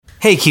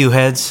Hey,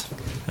 Q-heads.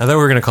 I thought we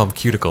were going to call them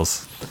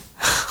cuticles.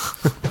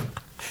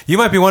 You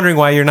might be wondering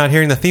why you're not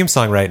hearing the theme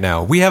song right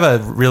now. We have a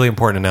really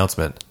important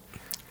announcement.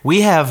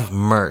 We have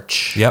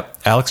merch.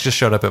 Yep. Alex just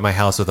showed up at my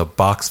house with a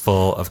box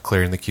full of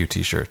Clearing the Q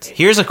t-shirts.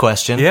 Here's a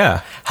question.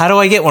 Yeah. How do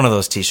I get one of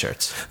those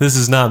t-shirts? This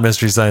is not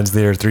Mystery Science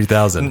Theater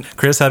 3000.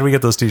 Chris, how do we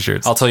get those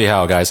t-shirts? I'll tell you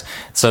how, guys.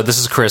 So this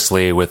is Chris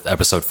Lee with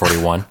episode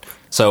 41.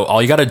 So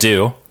all you got to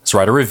do is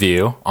write a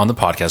review on the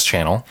podcast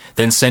channel,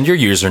 then send your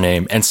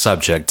username and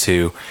subject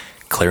to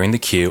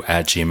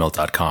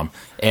clearingtheq@gmail.com.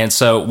 And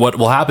so what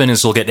will happen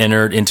is you'll get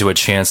entered into a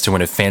chance to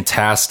win a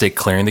fantastic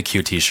Clearing the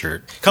Q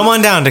t-shirt. Come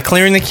on down to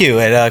Clearing the Q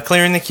at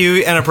Clearing the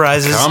Q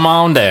Enterprises. Come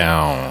on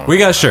down. We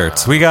got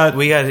shirts. We got.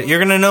 You're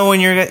gonna know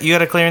when you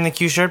got a Clearing the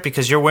Q shirt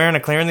because you're wearing a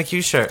Clearing the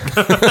Q shirt.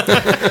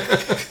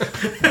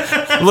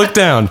 Look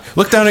down.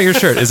 Look down at your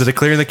shirt. Is it a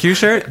Clearing the Q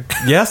shirt?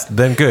 Yes?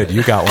 Then good.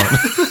 You got one.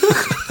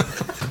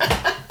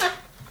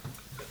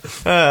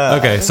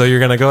 Okay, so you're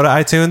going to go to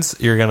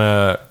iTunes. You're going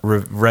to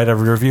write a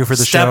review for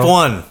the show. Step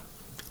 1,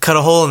 cut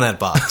a hole in that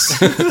box.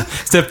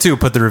 Step 2,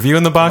 put the review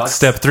in the box.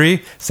 Step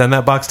 3, send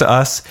that box to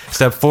us.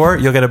 Step 4,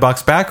 you'll get a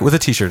box back with a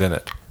t-shirt in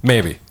it.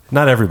 Maybe.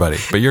 Not everybody,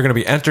 but you're going to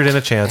be entered in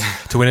a chance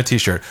to win a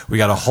t-shirt. We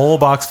got a whole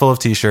box full of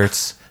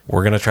t-shirts.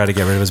 We're going to try to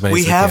get rid of as many as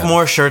we can. We have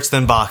more shirts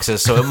than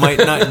boxes, so it might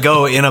not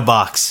go in a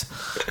box.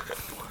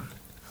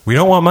 We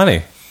don't want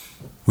money.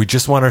 We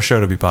just want our show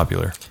to be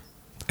popular.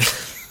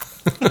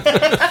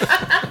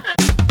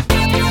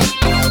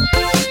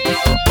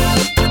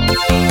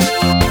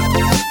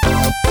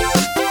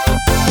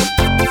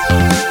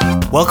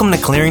 Welcome to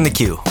Clearing the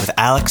Q with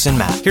Alex and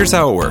Matt. Here's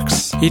how it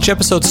works. Each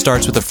episode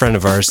starts with a friend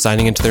of ours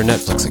signing into their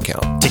Netflix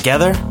account.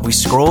 Together, we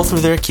scroll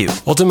through their queue.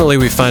 Ultimately,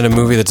 we find a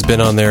movie that's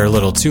been on there a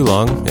little too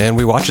long, and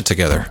we watch it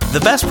together.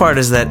 The best part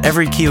is that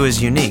every queue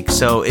is unique,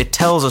 so it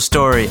tells a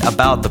story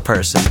about the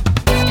person.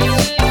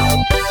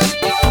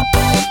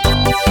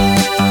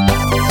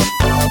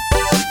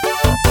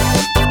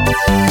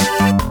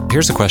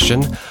 Here's a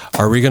question.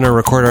 Are we going to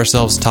record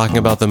ourselves talking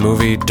about the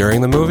movie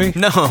during the movie?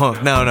 No.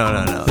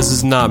 This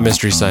is not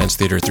Mystery Science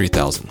Theater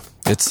 3000.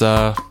 It's,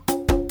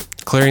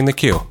 Clearing the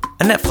Q.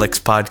 A Netflix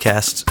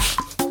podcast.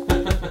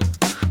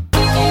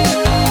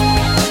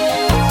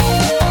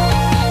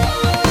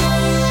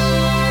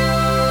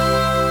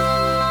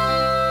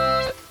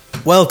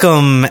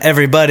 Welcome,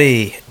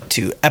 everybody,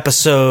 to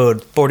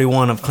episode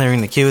 41 of Clearing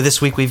the Q.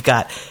 This week we've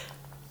got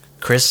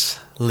Chris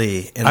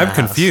Lee in the I'm house.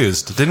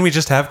 confused. Didn't we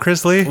just have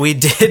Chris Lee? We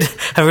did.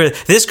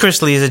 This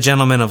Chris Lee is a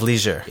gentleman of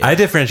leisure. I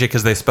differentiate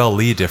because they spell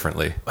Lee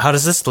differently. How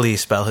does this Lee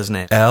spell his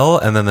name? L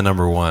and then the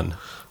number 1.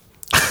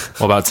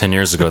 Well, about 10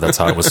 years ago, that's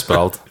how it was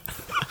spelled.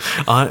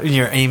 On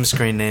your AIM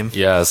screen name.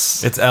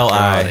 Yes. It's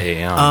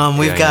L-I.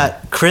 We've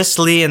got Chris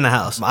Lee in the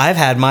house. I've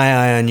had my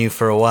eye on you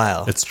for a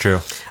while. It's true.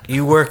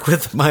 You work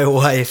with my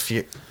wife,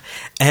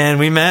 and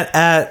we met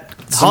at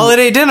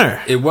holiday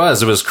dinner. It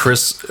was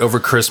over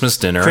Christmas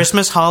dinner.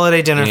 Christmas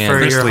holiday dinner And for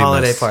your Christmas.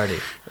 holiday party.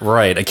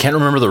 Right. I can't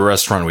remember the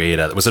restaurant we ate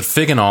at. Was it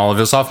Fig and Olive?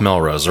 It was off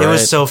Melrose, right? It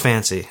was so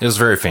fancy. It was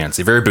very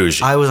fancy, very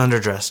bougie. I was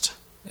underdressed.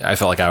 I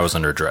felt like I was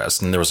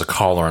underdressed, and there was a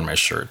collar on my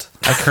shirt.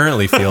 I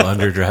currently feel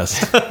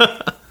underdressed.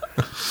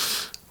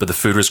 But the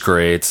food was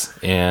great,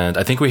 and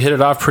I think we hit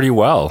it off pretty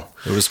well.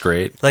 It was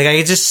great. Like, I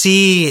could just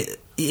see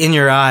in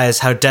your eyes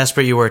how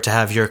desperate you were to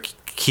have your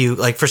queue,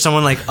 like for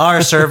someone like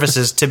our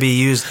services to be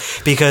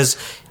used, because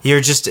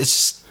it's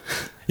just...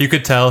 You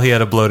could tell he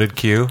had a bloated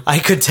Q. I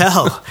could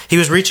tell. He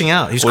was reaching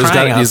out. He was Well,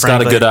 crying out, he's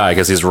got a frankly. good eye,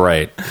 because he's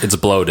right. It's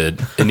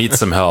bloated. It needs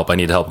some help. I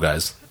need help,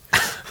 guys.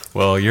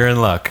 Well, you're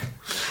in luck.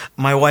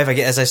 My wife,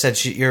 as I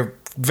said, you're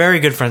very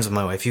good friends with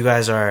my wife. You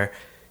guys are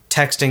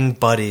texting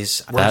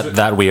buddies.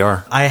 That we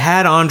are. I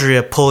had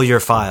Andrea pull your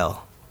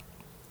file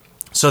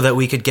so that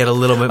we could get a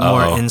little bit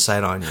more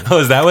insight on you. Oh,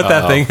 is that what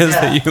that thing is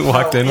that you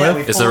walked in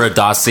with? Is there a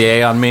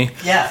dossier on me?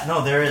 Yeah,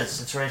 no, there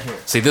is. It's right here.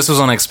 See, this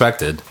was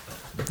unexpected.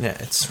 Yeah,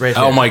 it's right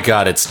here. Oh my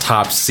god, it's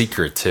top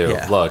secret too.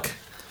 Yeah. Look.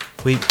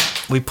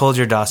 We pulled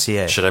your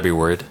dossier. Should I be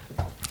worried?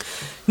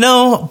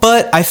 No,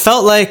 but I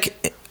felt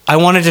like I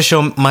wanted to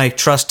show my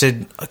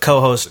trusted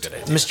co-host,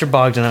 Mr.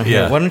 Bogdan, out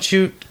here. Yeah. Why don't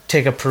you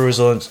take a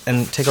perusal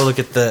and take a look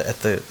at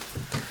the...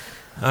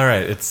 All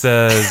right, it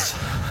says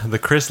the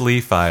Chris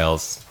Lee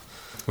files.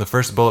 The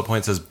first bullet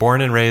point says born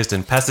and raised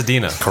in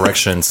Pasadena.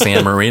 Correction,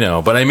 San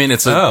Marino. But I mean,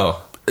 it's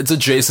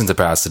adjacent to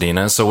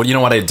Pasadena. So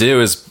what I do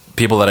is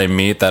people that I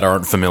meet that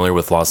aren't familiar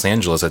with Los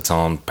Angeles, I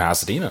tell them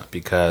Pasadena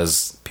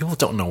because people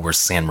don't know where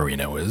San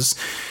Marino is.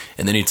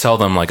 And then you tell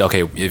them, like,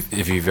 okay,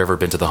 if you've ever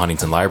been to the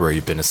Huntington Library,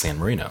 you've been to San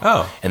Marino.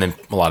 Oh. And then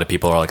a lot of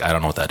people are like, I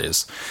don't know what that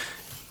is.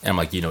 And I'm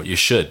like, you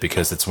should,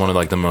 because it's one of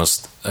like the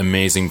most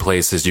amazing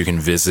places you can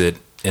visit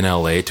in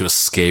LA to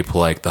escape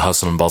like the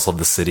hustle and bustle of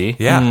the city.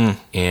 Yeah.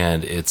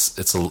 And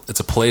it's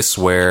a place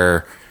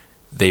where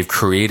they've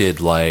created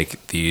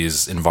like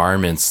these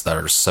environments that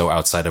are so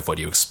outside of what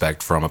you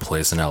expect from a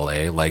place in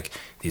LA, like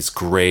these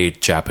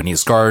great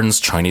Japanese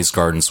gardens, Chinese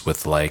gardens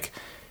with like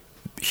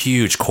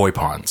huge koi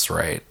ponds,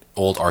 right?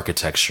 Old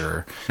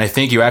architecture. And I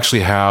think you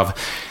actually have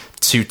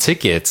 2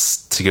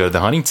 tickets to go to the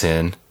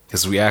Huntington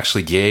because we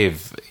actually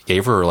gave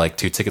her like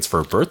 2 tickets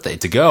for her birthday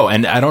to go.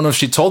 And I don't know if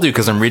she told you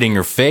because I'm reading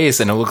your face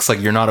and it looks like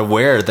you're not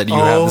aware that you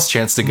have this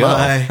chance to go.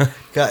 My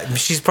God.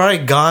 She's probably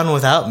gone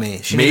without me.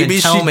 Maybe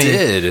she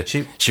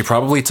did. She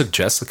probably took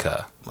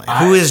Jessica.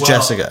 Who is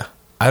Jessica?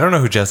 I don't know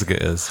who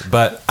Jessica is,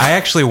 but I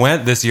actually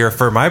went this year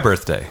for my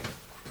birthday.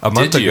 A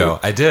month ago.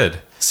 I did.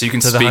 So you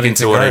can speak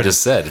into what I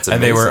just said. It's amazing.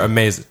 And they were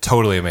amazing.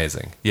 Totally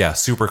amazing. Yeah,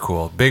 super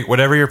cool. Big,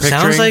 whatever you're picturing.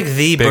 Sounds like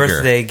the bigger.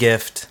 birthday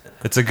gift.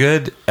 It's a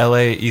good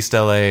East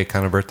LA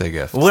kind of birthday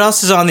gift. What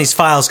else is on these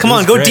files? Come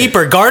on, go great.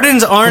 deeper.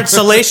 Gardens aren't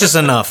salacious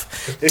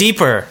enough.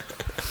 Deeper.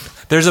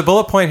 There's a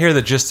bullet point here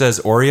that just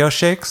says Oreo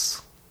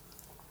shakes.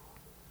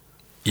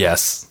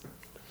 Yes.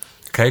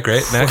 Okay,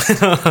 great.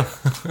 Next.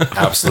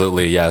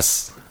 Absolutely,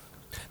 yes.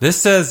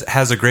 This says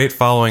has a great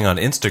following on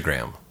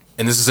Instagram.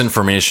 And this is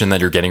information that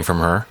you're getting from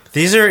her?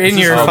 These are in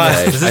your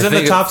files. This is in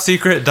the top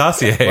secret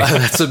dossier. Well,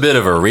 that's a bit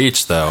of a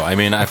reach, though. I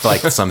mean, I feel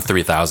like some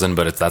 3,000,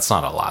 but that's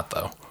not a lot,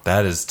 though.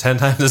 That is 10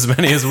 times as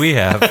many as we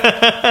have.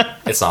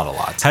 It's not a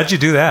lot. How'd you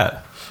do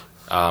that?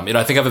 I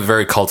think I have a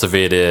very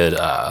cultivated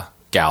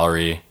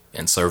gallery,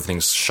 and so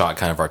everything's shot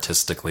kind of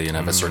artistically and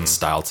have a certain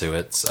style to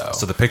it.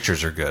 So the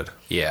pictures are good.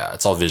 Yeah,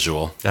 it's all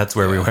visual. That's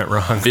where we went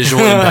wrong.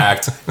 Visual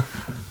impact.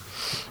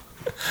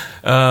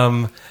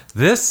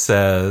 This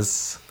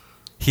says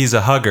he's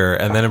a hugger,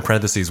 and then in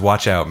parentheses,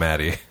 watch out,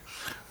 Maddie.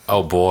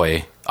 Oh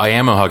boy, I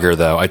am a hugger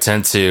though. I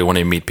tend to, when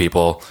I meet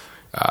people,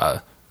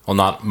 well,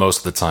 not most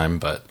of the time,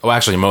 but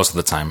actually most of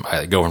the time,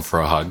 I go in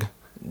for a hug.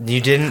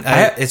 You didn't.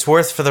 It's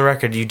worth for the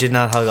record. You did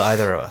not hug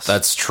either of us.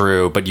 That's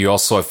true, but you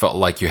also, I felt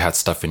like you had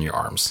stuff in your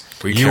arms.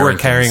 You were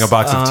carrying a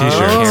box of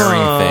T-shirts,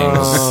 carrying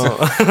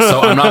things. So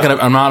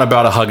I'm not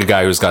about to hug a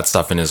guy who's got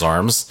stuff in his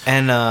arms.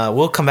 And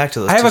we'll come back to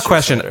those. I have a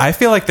question. later. I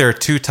feel like there are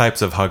 2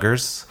 types of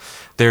huggers.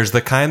 There's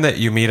the kind that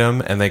you meet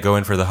them and they go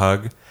in for the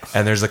hug,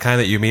 and there's the kind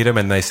that you meet them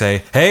and they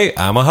say, "Hey,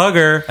 I'm a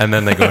hugger," and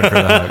then they go in for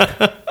the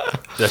hug.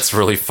 That's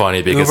really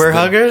funny because Uber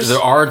huggers? There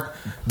are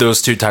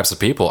those 2 types of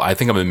people. I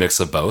think I'm a mix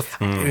of both.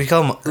 We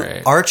call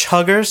them arch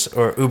huggers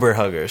or Uber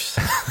huggers.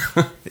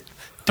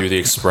 Through the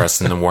express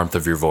and the warmth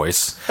of your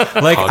voice.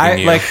 Like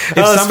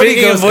if somebody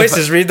speaking goes of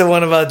voices, read the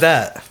one about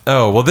that.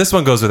 Oh, well, this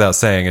one goes without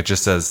saying. It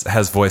just says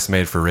has voice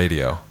made for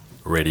radio.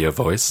 Radio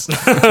voice.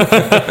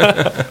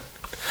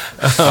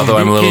 Although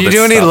I'm a little bit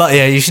stuck.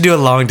 You should do a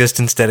long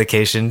distance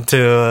dedication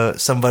to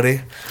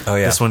somebody. Oh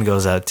yeah, this one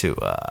goes out to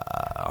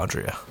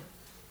Andrea.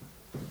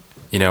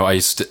 You know, I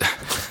used to,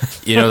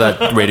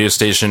 that radio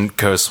station,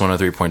 Coast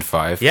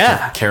 103.5.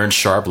 Yeah. Karen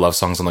Sharp, Love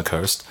Songs on the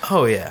Coast.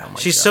 Oh, yeah.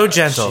 She's so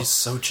gentle. She's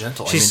so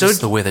gentle. She's just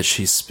the way that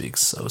she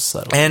speaks, so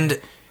subtle. And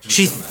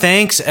she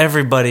thanks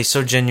everybody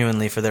so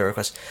genuinely for their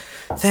request.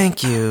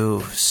 Thank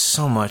you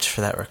so much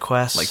for that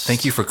request. Like,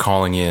 thank you for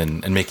calling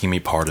in and making me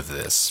part of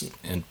this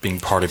and being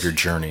part of your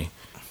journey.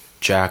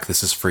 Jack,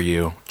 this is for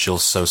you.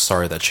 Jill's so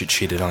sorry that she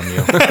cheated on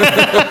you.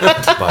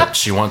 But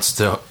she wants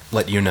to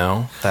let you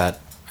know that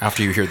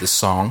after you hear this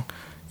song,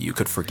 you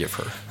could forgive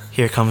her.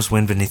 Here comes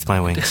Wind Beneath My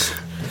Wings.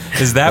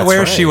 Is that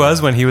where she was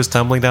when he was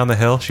tumbling down the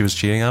hill? She was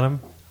cheating on him?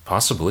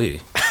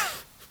 Possibly.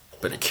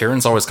 But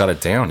Karen's always got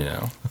it down, you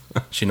know.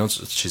 She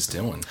knows what she's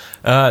doing.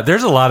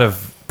 There's a lot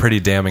of pretty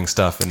damning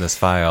stuff in this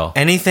file.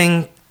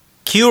 Anything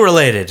Q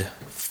related?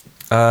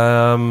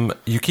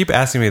 You keep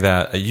asking me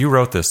that. You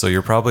wrote this, so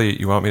you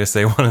want me to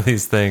say one of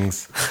these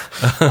things.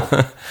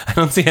 I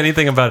don't see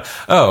anything about...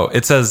 Oh,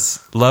 it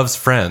says loves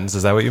Friends.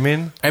 Is that what you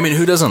mean? I mean,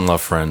 who doesn't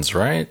love Friends,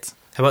 right?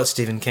 How about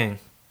Stephen King?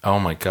 Oh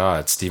my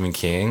God, Stephen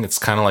King. It's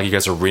kind of like you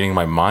guys are reading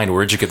my mind.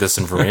 Where'd you get this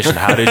information?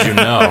 How did you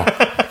know?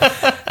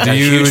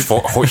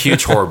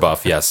 Huge horror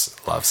buff. Yes,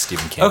 love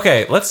Stephen King.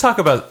 Okay, let's talk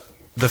about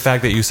the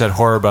fact that you said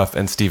horror buff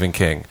and Stephen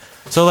King.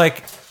 So,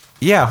 like,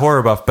 yeah,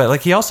 horror buff, but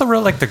like he also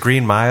wrote like The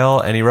Green Mile,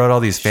 and he wrote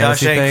all these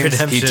fantasy Shawshank things.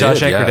 Redemption.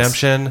 Shawshank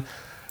Redemption.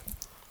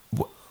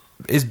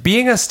 Is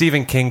being a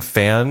Stephen King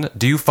fan,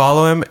 do you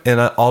follow him in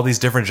all these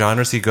different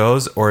genres he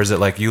goes, or is it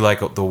like you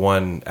like the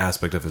one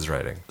aspect of his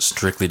writing?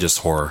 Strictly just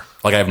horror.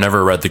 Like, I've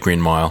never read The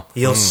Green Mile.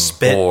 You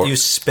spit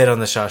on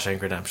the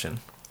Shawshank Redemption.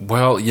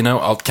 Well,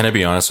 can I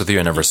be honest with you?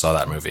 I never saw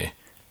that movie.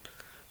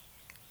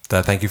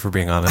 Thank you for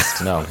being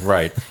honest. No,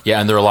 right. Yeah,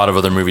 and there are a lot of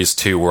other movies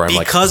too where I'm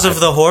because of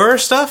the horror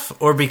stuff,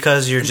 or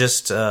because you're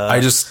just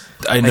I just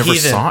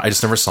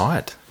never saw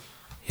it.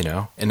 You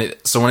know? And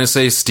so when I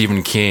say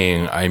Stephen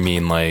King, I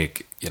mean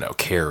like,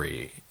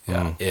 Carrie,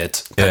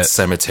 It, Pet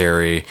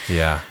Cemetery,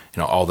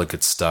 all the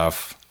good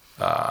stuff.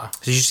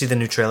 Did you see the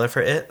new trailer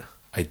for It?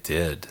 I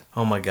did.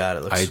 Oh my God,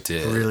 it looks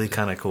really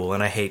kind of cool,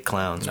 and I hate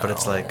clowns, but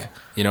it's like...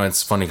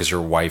 it's funny because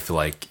your wife,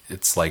 like,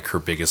 it's like her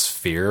biggest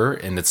fear,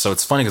 and it's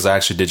funny because I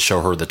actually did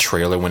show her the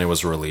trailer when it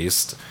was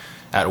released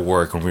at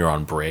work when we were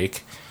on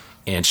break,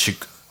 and she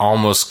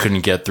almost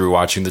couldn't get through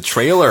watching the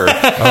trailer.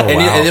 And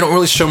they don't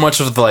really show much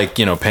of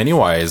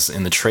Pennywise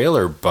in the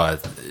trailer,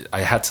 but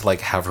I had to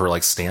like have her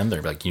like stand there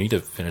and be like, you need to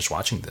finish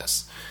watching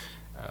this.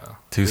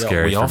 Too scary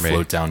for me. We all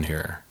float down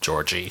here,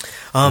 Georgie.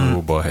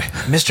 Oh boy.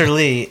 Mr.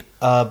 Lee,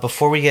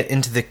 before we get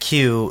into the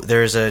queue,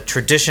 there's a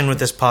tradition with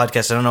this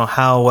podcast. I don't know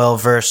how well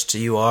versed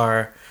you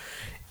are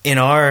in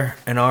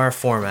our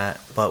format.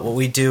 But what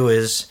we do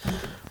is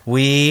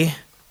we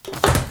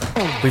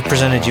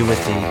presented you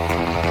with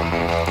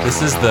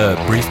This is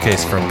the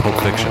briefcase from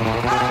Pulp Fiction.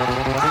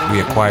 We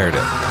acquired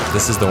it.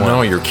 This is the one.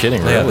 No, you're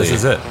kidding, really? Yeah, this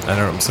is it.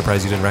 I'm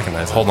surprised you didn't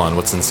recognize it. Hold on,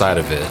 what's inside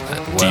of it?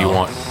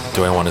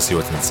 Do I want to see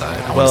what's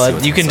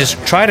inside? you can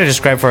just try to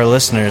describe for our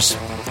listeners.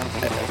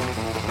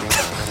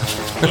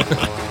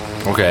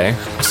 Okay,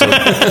 so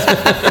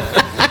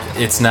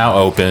it's now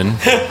open,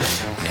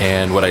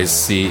 and what I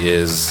see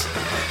is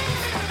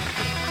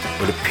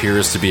what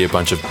appears to be a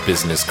bunch of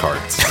business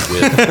cards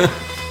with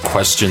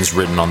questions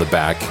written on the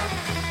back.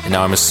 And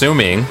now I'm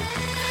assuming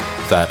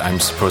that I'm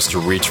supposed to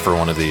reach for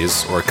one of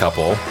these, or a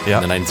couple, Yep.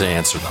 and then I need to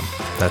answer them.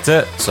 That's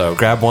it. So-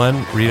 grab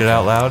one, read it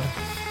out loud,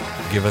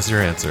 give us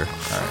your answer.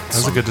 That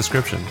was a good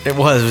description. It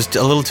was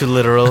a little too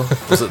literal.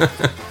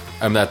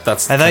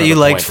 That's I thought you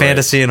liked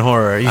fantasy and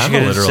horror. You I'm should a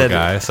have literal said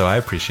guy, so I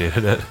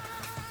appreciated it.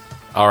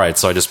 All right,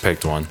 so I just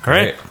picked one. All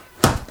right.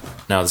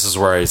 Now this is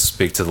where I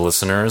speak to the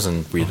listeners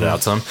and read it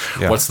out to them.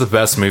 Yeah. What's the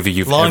best movie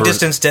you've Long ever...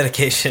 distance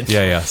dedication.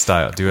 Yeah,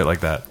 style. Do it like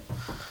that.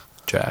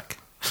 Jack.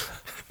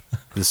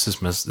 This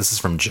is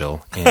from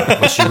Jill, and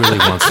what she really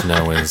wants to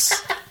know is,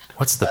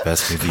 what's the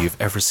best movie you've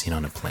ever seen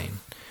on a plane?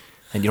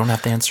 And you don't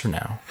have to answer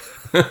now,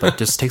 but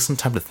just take some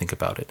time to think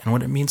about it and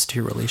what it means to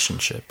your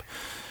relationship.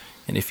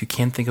 And if you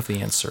can't think of the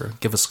answer,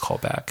 give us a call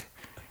back.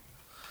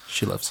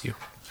 She loves you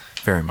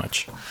very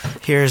much.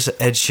 Here's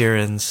Ed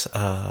Sheeran's.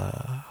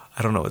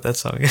 I don't know what that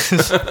song is.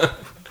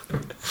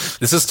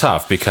 This is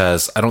tough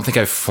because I don't think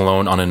I've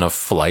flown on enough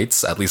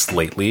flights, at least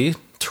lately,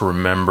 to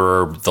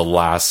remember the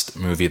last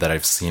movie that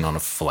I've seen on a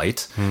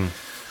flight.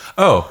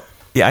 Oh,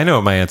 yeah, I know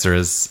what my answer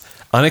is.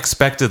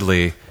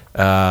 Unexpectedly,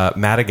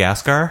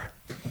 Madagascar.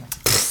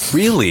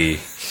 Really?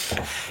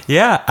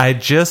 Yeah,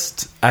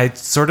 I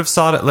sort of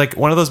saw it like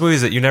one of those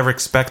movies that you never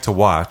expect to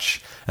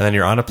watch. And then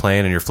you're on a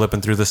plane and you're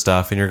flipping through the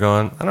stuff and you're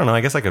going, I don't know,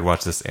 I guess I could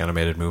watch this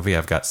animated movie.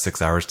 I've got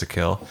 6 hours to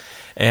kill.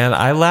 And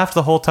I laughed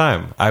the whole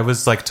time. I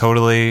was like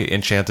totally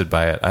enchanted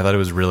by it. I thought it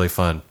was really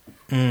fun.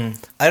 I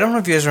don't know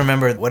if you guys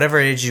remember, whatever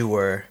age you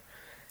were,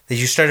 that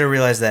you started to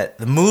realize that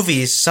the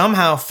movies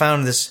somehow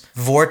found this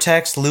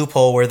vortex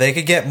loophole where they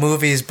could get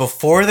movies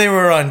before they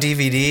were on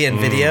DVD and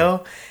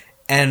video,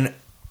 and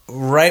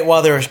right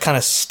while they were kind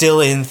of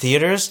still in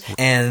theaters.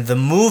 And the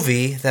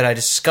movie that I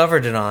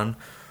discovered it on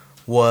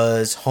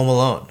was Home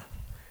Alone.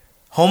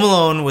 Home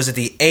Alone was at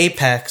the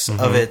apex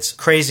of its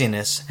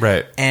craziness.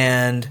 Right.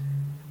 And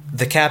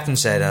the captain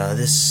said,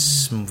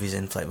 this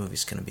in-flight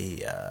movie's going to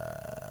be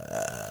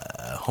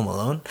Home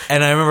Alone.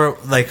 And I remember,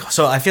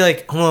 so I feel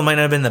like Home Alone might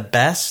not have been the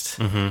best,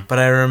 but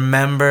I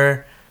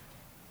remember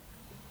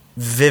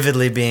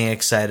vividly being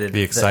excited.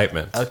 The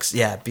excitement.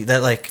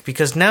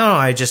 Because now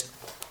I just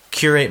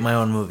curate my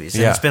own movies.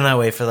 And Yeah. it's been that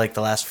way for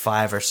the last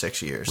 5 or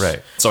 6 years.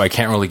 Right. So I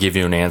can't really give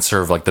you an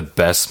answer of the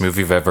best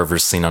movie I've ever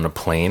seen on a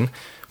plane,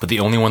 but the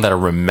only one that I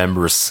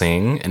remember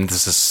seeing, and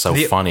this is so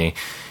funny.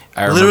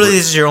 Literally,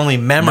 this is your only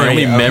memory. My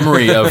only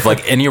memory of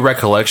any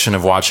recollection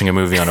of watching a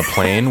movie on a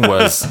plane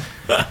was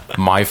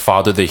My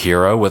Father the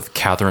Hero with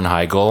Katherine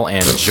Heigl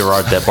and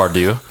Gerard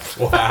Depardieu.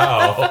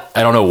 Wow.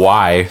 I don't know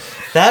why.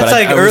 That's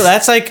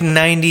like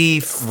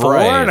 94,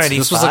 Right.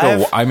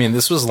 95.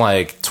 This was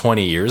like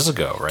 20 years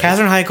ago, right?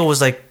 Katherine Heigl was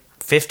like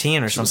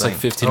 15 or She was something.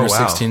 like 15 Oh, or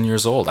wow. 16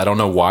 years old. I don't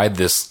know why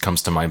this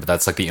comes to mind, but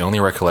that's the only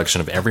recollection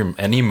of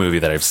any movie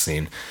that I've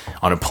seen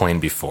on a plane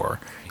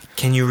before.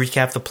 Can you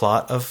recap the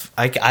plot of...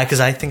 Because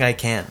I think I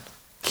can.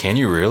 Can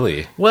you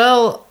really?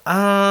 Well,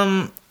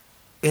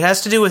 it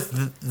has to do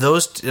with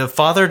those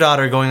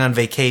father-daughter going on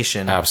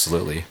vacation.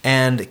 Absolutely.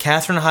 And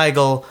Katherine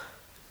Heigl,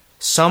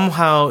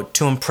 somehow,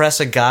 to impress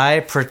a guy,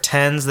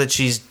 pretends that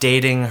she's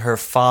dating her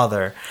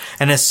father.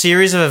 And a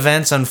series of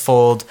events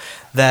unfold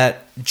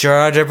that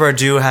Gerard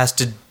Depardieu has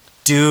to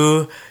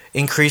do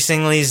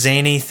increasingly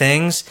zany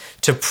things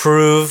to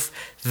prove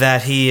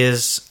that he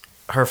is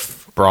her...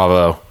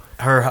 Bravo.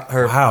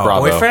 her Wow.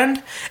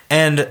 boyfriend,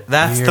 and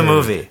that's the Weird.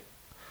 movie.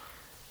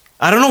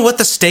 I don't know what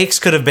the stakes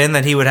could have been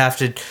that he would have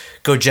to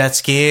go jet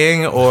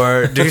skiing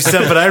or do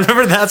stuff, but I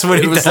remember that's what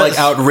It he was does.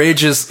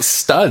 outrageous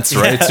stunts,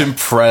 right? Yeah. To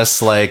impress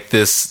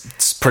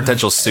this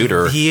potential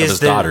suitor of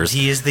his daughters.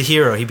 He is the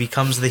hero. He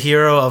becomes the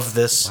hero of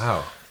this.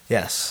 Wow.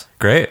 Yes.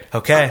 Great.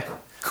 Okay.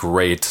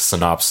 Great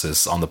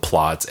synopsis on the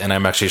plot, and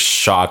I'm actually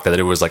shocked that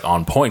it was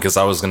on point because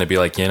I was going to be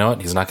like, you know what,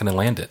 he's not going to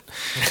land it,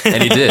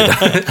 and he did.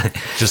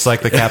 Just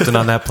like the captain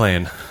on that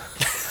plane.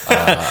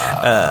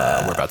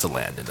 We're about to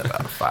land in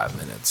about 5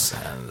 minutes,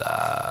 and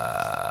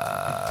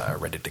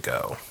ready to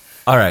go.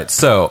 All right,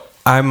 so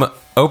I'm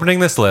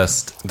opening this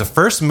list. The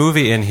first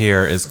movie in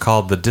here is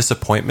called The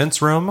Disappointments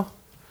Room.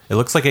 It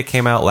looks like it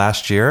came out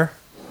last year.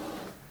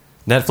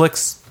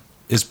 Netflix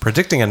is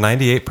predicting a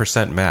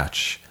 98%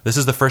 match. This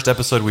is the first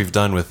episode we've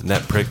done with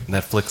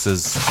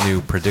Netflix's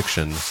new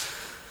prediction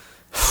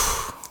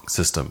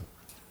system.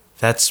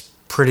 That's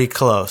pretty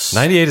close.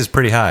 98 is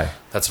pretty high.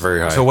 That's very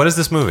high. So what is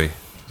this movie?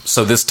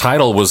 So this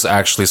title was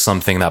actually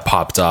something that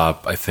popped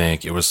up, I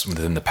think it was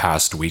within the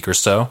past week or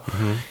so.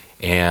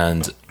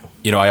 And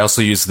I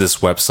also use this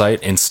website,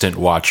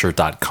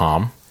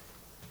 instantwatcher.com,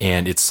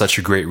 and it's such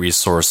a great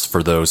resource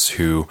for those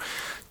who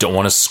don't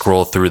want to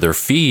scroll through their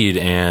feed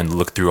and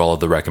look through all of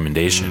the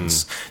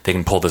recommendations. They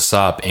can pull this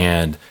up,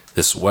 and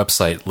this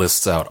website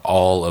lists out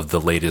all of the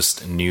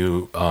latest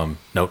new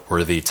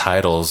noteworthy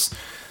titles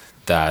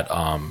that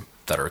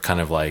are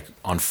kind of like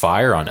on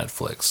fire on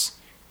Netflix.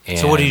 And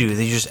so what do? You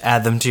just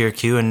add them to your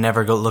queue and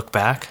never go look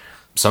back?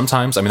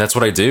 Sometimes. I mean, that's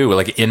what I do.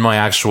 Like in my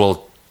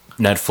actual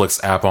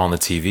Netflix app on the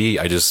TV,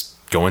 I just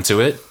go into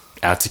it,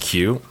 add to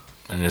queue,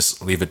 and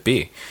just leave it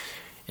be.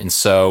 And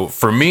so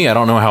for me, I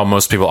don't know how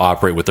most people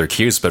operate with their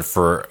queues, but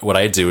for what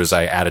I do is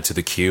I add it to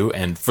the queue,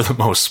 and for the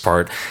most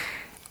part,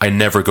 I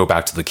never go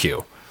back to the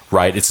queue,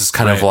 right? It's just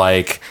kind of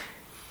like,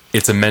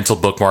 it's a mental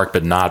bookmark,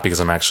 but not because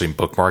I'm actually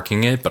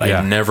bookmarking it, but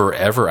I never,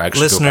 ever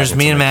actually Listeners, go back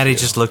me into and my Maddie queue.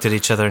 just looked at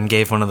each other and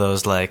gave one of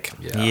those like,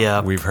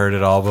 yeah, We've heard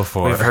it all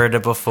before. we've heard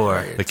it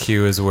before. The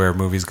queue is where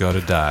movies go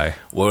to die.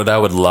 What I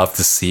would love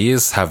to see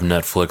is have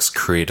Netflix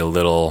create a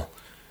little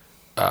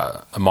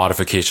a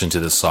modification to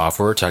the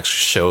software to actually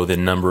show the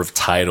number of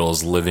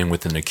titles living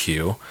within a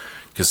queue.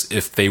 Because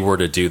if they were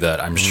to do that,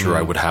 I'm sure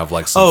I would have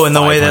like some And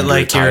the way that 500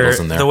 like titles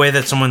in there. the way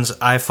that someone's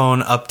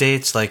iPhone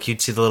updates, like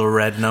you'd see the little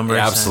red numbers.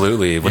 Yeah,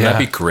 absolutely. Wouldn't that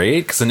be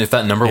great? Because then if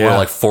that number were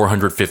like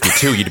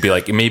 452, you'd be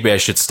like, maybe I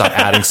should stop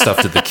adding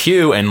stuff to the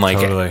queue and like,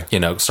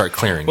 start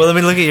clearing. Well, let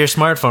me look at your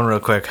smartphone real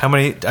quick. How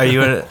many are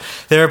you?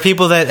 There are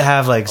people that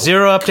have like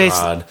 0 updates.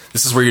 God.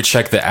 This is where you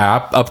check the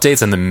app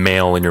updates and the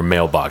mail in your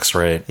mailbox,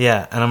 right?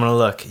 Yeah, and I'm gonna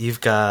look. You've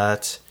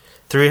got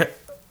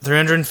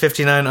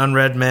 359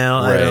 unread mail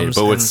items.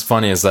 But what's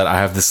funny is that I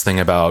have this thing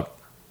about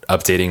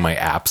updating my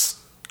apps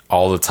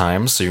all the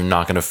time, so you're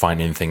not going to find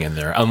anything in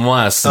there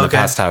unless in the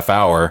past half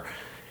hour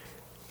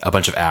a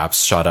bunch of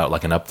apps shot out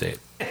like an update.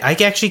 I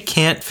actually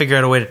can't figure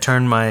out a way to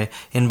turn my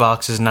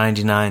inboxes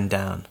 99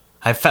 down.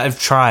 I've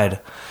tried.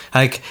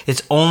 Like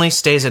it only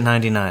stays at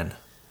 99.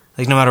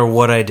 Like no matter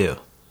what I do.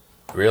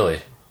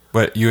 Really?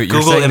 But you're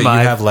Google saying that you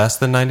Imbibe. have less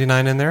than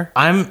 99 in there?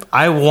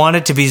 I want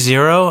it to be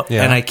 0,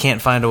 and I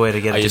can't find a way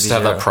to get it to be 0. I used to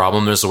have that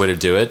problem. There's a way to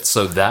do it.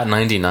 So that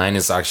 99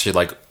 is actually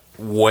like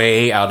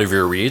way out of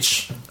your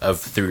reach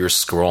through your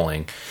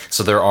scrolling.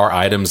 So there are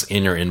items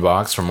in your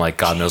inbox from like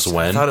God knows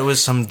when. I thought it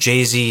was some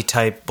Jay-Z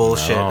type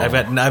bullshit. No.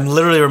 I'm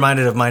literally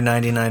reminded of my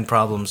 99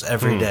 problems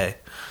every day.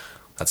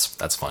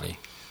 That's funny.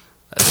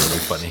 That's really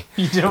funny.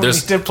 You don't need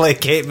to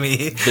placate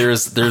me.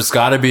 There's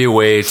got to be a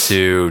way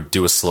to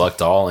do a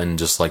select all and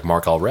just like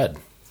mark all red.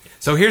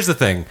 So here's the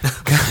thing.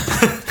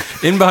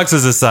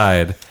 Inboxes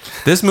aside,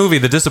 this movie,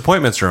 The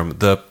Disappointments Room,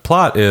 the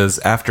plot is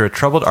after a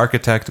troubled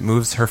architect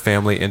moves her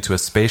family into a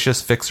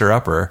spacious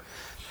fixer-upper.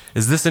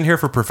 Is this in here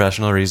for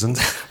professional reasons?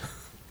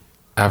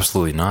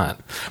 Absolutely not.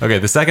 Okay,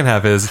 the second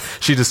half is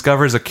she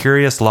discovers a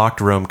curious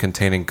locked room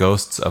containing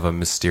ghosts of a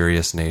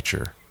mysterious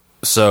nature.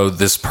 So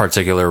this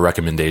particular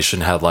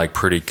recommendation had like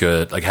pretty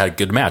good, like had a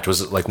good match.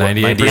 Was it like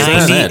 98%?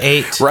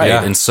 98. Right.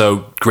 Yeah. And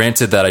so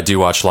granted that I do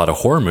watch a lot of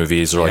horror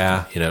movies or like,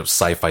 Yeah.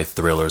 sci-fi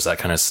thrillers, that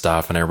kind of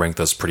stuff. And I rank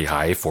those pretty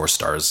high, 4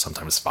 stars,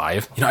 sometimes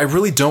 5. I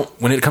really don't,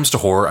 when it comes to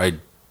horror, I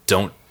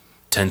don't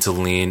tend to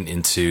lean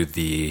into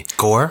the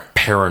Gore?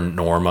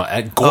 paranormal.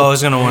 I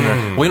was going to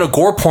wonder. Well,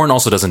 gore porn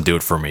also doesn't do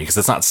it for me because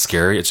it's not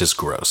scary. It's just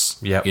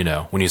gross. Yep.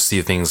 When you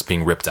see things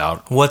being ripped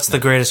out. What's the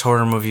greatest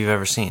horror movie you've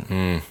ever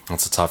seen?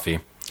 That's a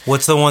toughie.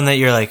 What's the one that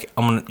you're like,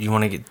 you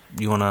want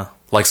to...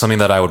 Like something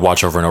that I would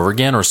watch over and over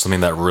again, or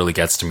something that really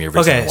gets to me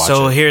every time I Okay, watch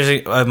so it.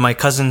 here's my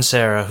cousin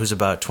Sarah, who's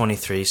about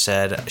 23,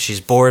 said she's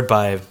bored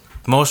by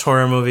most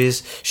horror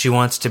movies. She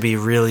wants to be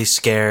really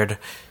scared.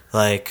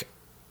 Like,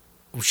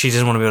 she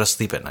doesn't want to be able to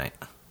sleep at night.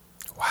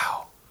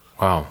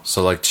 Wow.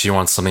 So like she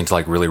wants something to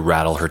like really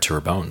rattle her to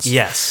her bones.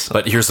 Yes.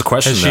 But here's the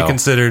question Has she though.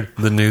 considered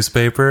the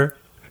newspaper?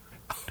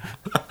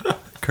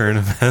 Current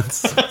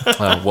events?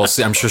 Well,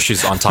 see, I'm sure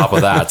she's on top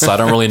of that, so I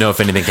don't really know if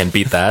anything can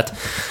beat that.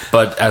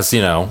 But as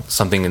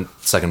something in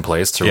second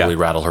place to really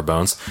rattle her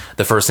bones,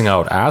 the first thing I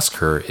would ask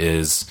her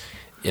is,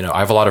 I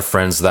have a lot of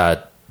friends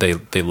that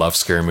they love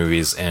scary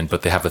movies,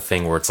 but they have a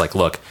thing where it's like,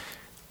 look,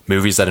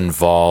 movies that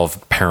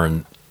involve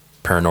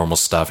paranormal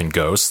stuff and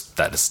ghosts,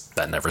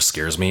 that never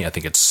scares me. I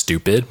think it's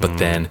stupid. But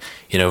then,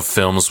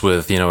 films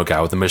with, a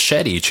guy with a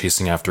machete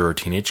chasing after a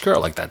teenage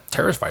girl, like that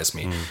terrifies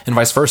me, and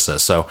vice versa.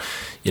 So,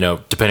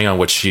 depending on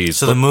what she's...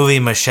 So the movie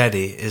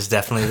Machete is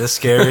definitely the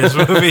scariest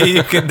movie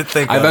you could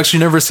think of. I've actually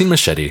never seen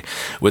Machete.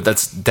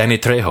 That's Danny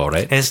Trejo,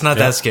 right? It's not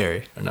that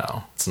scary.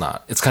 No, it's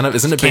not. It's kind of...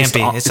 Isn't it based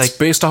Campy. off... It's It's like-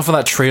 based off of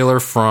that trailer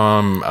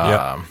from...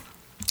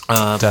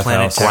 Death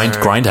Planet House. Terror.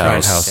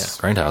 Grindhouse.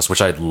 Grindhouse,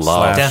 which I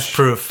love. Death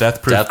Proof.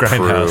 Death Proof Death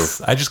Grindhouse.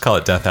 Proof. I just call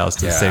it Death House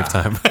to Yeah. save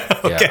time.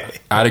 Yeah.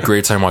 I had a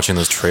great time watching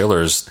those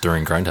trailers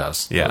during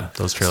Grindhouse. Yeah,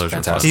 those trailers are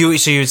fantastic. fun.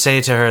 So you would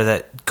say to her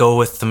that go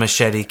with the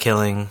machete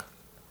killing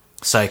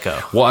psycho.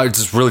 Well, it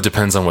just really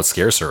depends on what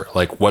scares her.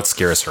 Like, what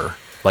scares her?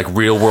 Like,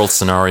 real world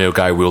scenario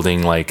guy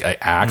wielding, like, an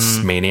axe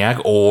maniac,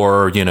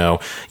 or,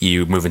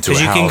 you move into a Because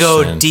you house. can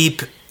go and-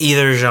 deep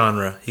either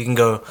genre. You can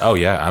go... Oh,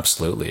 yeah,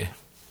 absolutely.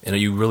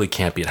 You really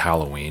can't beat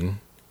Halloween.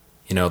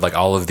 Like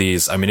all of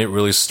these, I mean, it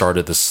really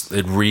started this,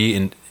 it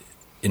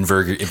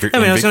invigorated. I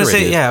mean, I was going to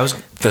say, yeah,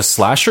 the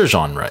slasher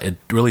genre. It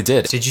really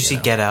did. Did you see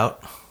Get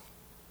Out?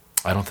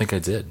 I don't think I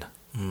did.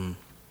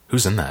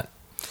 Who's in that?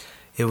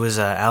 It was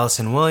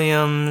Allison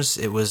Williams.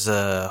 It was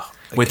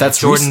wait, that's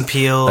Jordan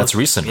Peele. That's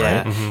recent,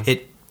 yeah. right?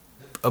 It.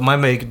 My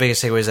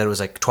biggest takeaway is that it was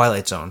like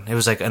Twilight Zone. It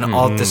was like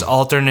this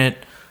alternate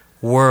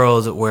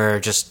world where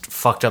just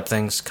fucked up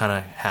things kind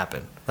of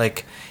happen.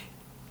 Like,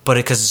 but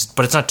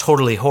it's not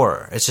totally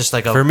horror. It's just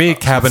like for me,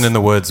 Cabin in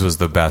the Woods was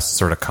the best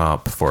sort of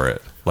comp for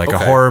it. Like a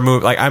horror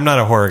movie. Like, I'm not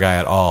a horror guy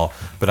at all,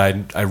 but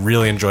I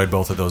really enjoyed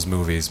both of those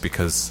movies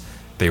because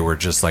they were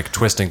just like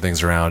twisting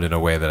things around in a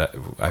way that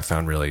I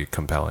found really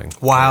compelling.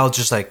 While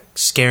just like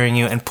scaring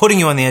you and putting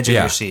you on the edge of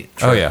your seat.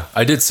 Sure. Oh yeah,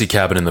 I did see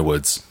Cabin in the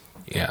Woods.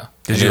 Yeah.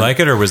 Did you like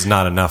it, or was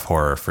not enough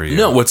horror for you?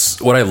 No,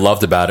 what I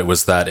loved about it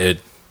was that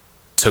it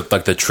took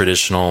like the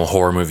traditional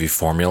horror movie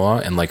formula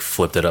and like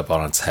flipped it up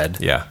on its head.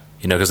 Yeah.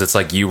 You know, because it's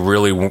like you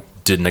really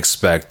didn't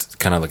expect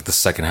kind of like the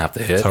second half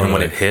to hit. Totally. And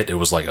when it hit, it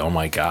was like, oh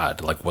my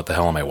God, like what the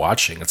hell am I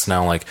watching? It's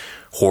now like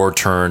horror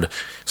turned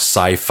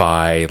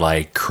sci-fi,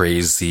 like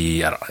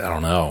crazy. I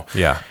don't know.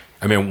 Yeah.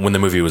 I mean, when the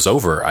movie was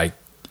over, I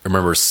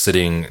remember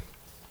sitting,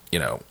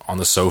 on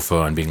the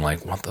sofa and being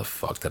like, what the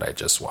fuck did I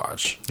just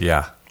watch?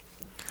 Yeah.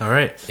 All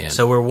right.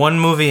 So we're one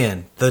movie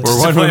in. We're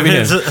one movie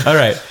in. All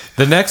right.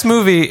 The next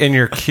movie in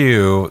your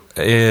queue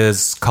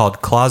is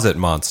called Closet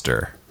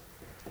Monster.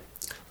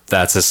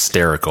 That's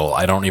hysterical.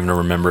 I don't even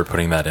remember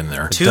putting that in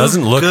there. Two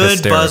doesn't look good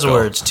hysterical.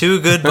 Buzzwords. Two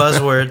good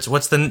buzzwords.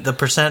 What's the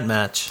percent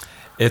match?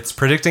 It's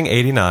predicting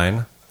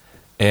 89.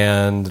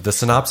 And the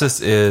synopsis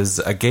is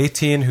a gay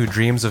teen who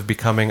dreams of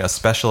becoming a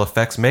special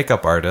effects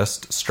makeup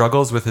artist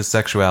struggles with his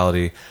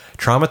sexuality,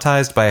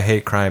 traumatized by a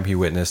hate crime he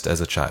witnessed as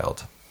a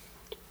child.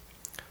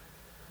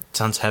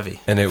 Sounds heavy.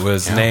 And it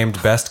was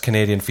named Best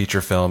Canadian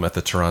Feature Film at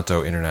the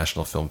Toronto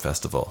International Film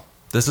Festival.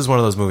 This is one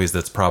of those movies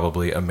that's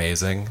probably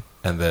amazing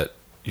and that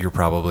you're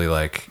probably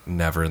like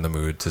never in the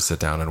mood to sit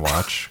down and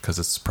watch because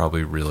it's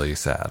probably really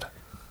sad.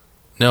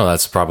 No,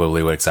 that's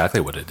probably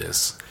exactly what it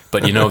is.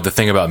 But the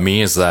thing about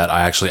me is that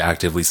I actually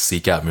actively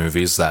seek out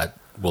movies that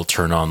will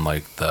turn on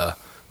like the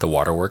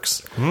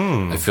waterworks.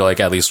 I feel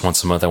like at least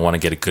once a month I want to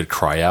get a good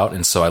cry out,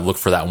 and so I look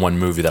for that one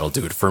movie that'll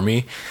do it for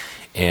me.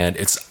 And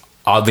it's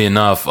oddly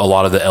enough, a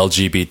lot of the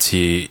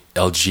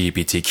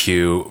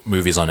LGBTQ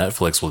movies on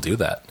Netflix will do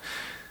that.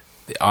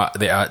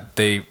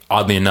 They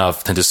oddly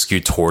enough tend to skew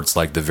towards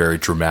like the very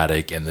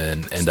dramatic and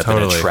then end up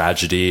in a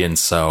tragedy. And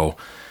so,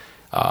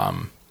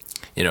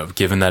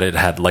 given that it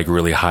had like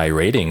really high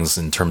ratings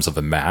in terms of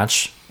a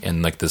match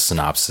and like the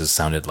synopsis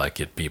sounded like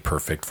it'd be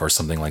perfect for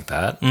something like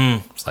that,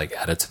 it's like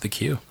add it to the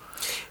queue.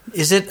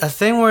 Is it a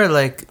thing where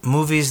like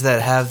movies that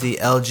have the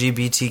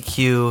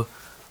LGBTQ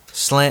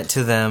slant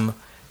to them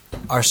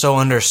are so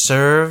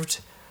underserved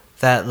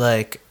that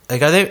like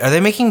are they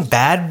making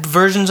bad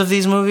versions of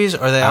these movies,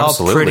 or are they all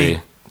pretty?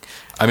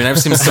 I mean, I've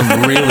seen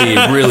some really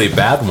really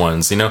bad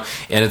ones, and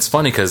it's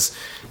funny because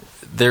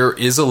there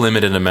is a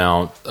limited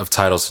amount of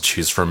titles to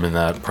choose from in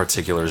that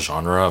particular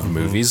genre of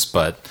movies,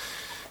 but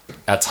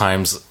at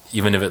times,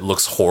 even if it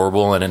looks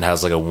horrible and it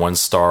has like a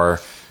 1-star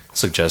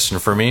suggestion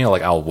for me,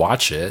 like I'll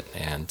watch it.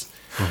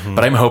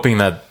 But I'm hoping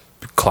that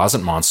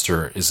Closet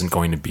Monster isn't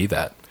going to be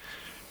that.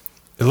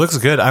 It looks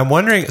good. I'm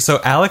wondering,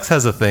 so Alex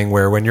has a thing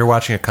where when you're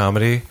watching a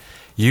comedy,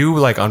 you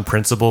like on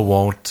principle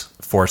won't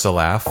force a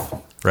laugh,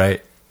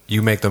 right?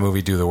 You make the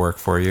movie do the work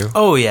for you.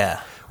 Oh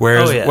yeah.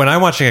 Whereas when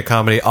I'm watching a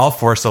comedy, I'll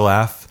force a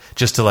laugh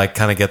just to like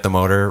kind of get the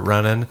motor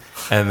running,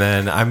 and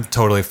then I'm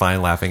totally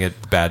fine laughing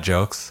at bad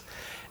jokes.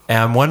 And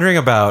I'm wondering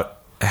about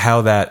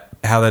how that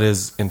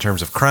is in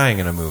terms of crying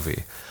in a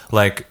movie.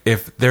 Like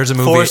if there's a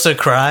movie, force a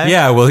cry.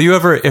 Yeah. Will you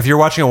ever, if you're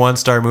watching a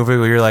 1-star movie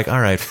where you're like, all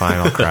right, fine,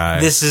 I'll cry.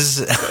 This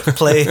is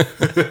play.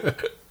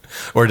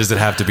 Or does it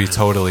have to be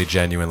totally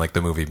genuine, like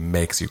the movie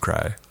makes you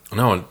cry?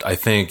 No, I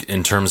think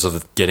in terms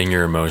of getting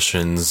your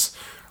emotions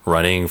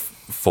running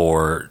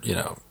for,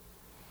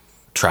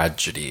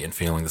 tragedy and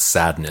feeling the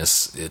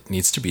sadness, it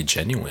needs to be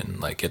genuine.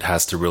 Like it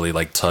has to really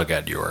like tug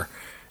at your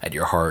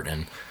heart,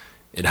 and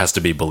it has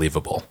to be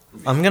believable.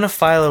 I'm going to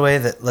file away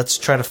that let's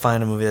try to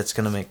find a movie that's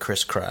going to make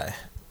Chris cry.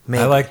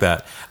 Maybe. I like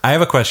that. I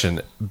have a question.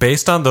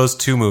 Based on those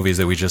two movies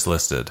that we just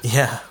listed,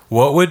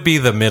 what would be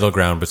the middle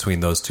ground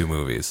between those two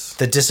movies?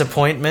 The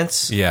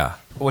Disappointments,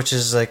 which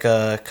is like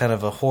a kind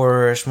of a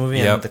horror-ish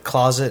movie, and the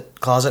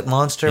Closet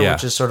Monster,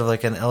 which is sort of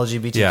like an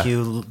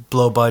LGBTQ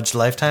blow-budge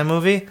Lifetime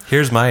movie.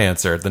 Here's my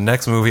answer. The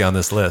next movie on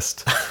this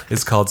list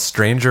is called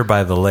Stranger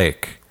by the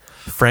Lake.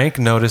 Frank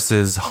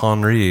notices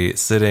Henri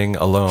sitting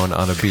alone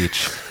on a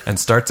beach and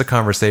starts a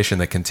conversation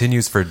that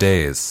continues for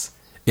days,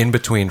 in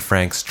between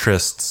Frank's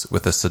trysts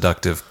with a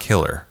seductive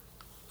killer.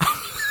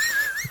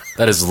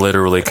 That is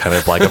literally kind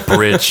of like a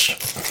bridge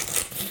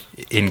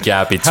in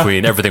gap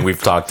between everything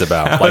we've talked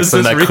about. Like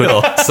something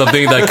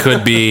that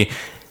could be,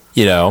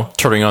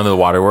 turning on the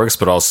waterworks,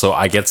 but also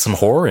I get some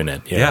horror in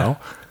it, you know?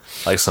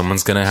 Like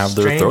someone's going to have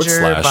their throat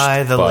slashed.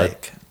 By the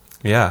lake.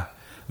 Yeah.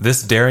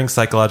 This daring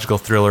psychological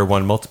thriller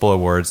won multiple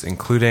awards,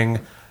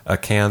 including a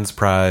Cannes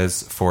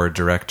Prize for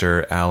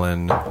director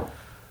Alan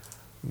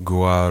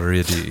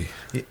Guaridi.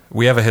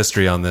 We have a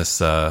history on this.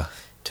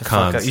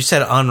 Cons. You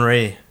said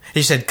Henri.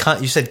 You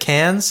said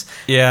cans.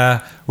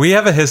 Yeah, we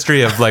have a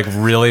history of like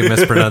really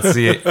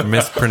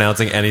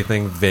mispronouncing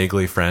anything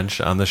vaguely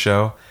French on the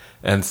show,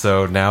 and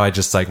so now I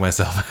just psych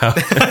myself out.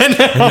 And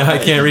now I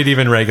can't read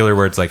even regular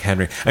words like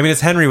Henry. I mean,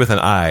 it's Henry with an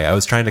I. I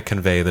was trying to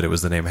convey that it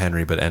was the name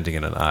Henry, but ending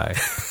in an I,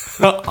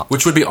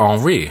 which would be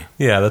Henri.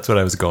 Yeah, that's what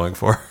I was going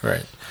for.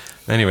 Right.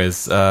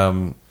 Anyways, I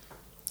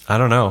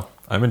don't know.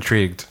 I'm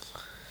intrigued.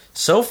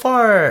 So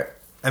far,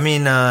 I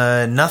mean,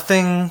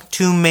 nothing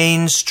too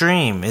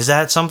mainstream. Is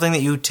that something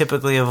that you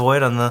typically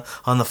avoid on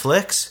the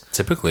flicks?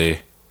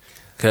 Typically,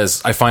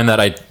 because I find that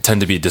I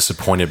tend to be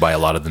disappointed by a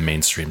lot of the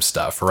mainstream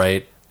stuff.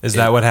 Right? Is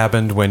that what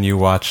happened when you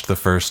watched the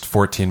first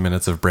 14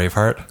 minutes of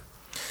Braveheart?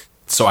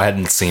 So I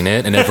hadn't seen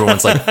it, and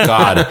everyone's like,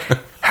 "God,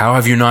 how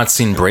have you not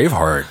seen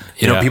Braveheart?"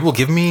 You know, people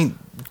give me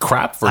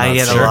crap for. I not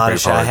get seeing a lot of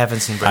Braveheart. shit. I haven't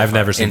seen Braveheart. I've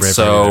never seen And Braveheart.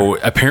 so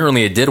either.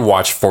 apparently, I did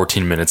watch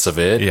 14 minutes of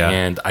it, Yeah.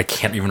 and I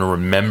can't even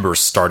remember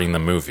starting the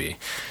movie.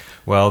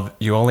 Well,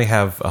 you only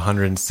have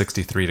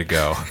 163 to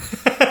go.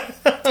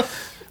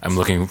 I'm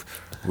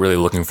really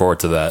looking forward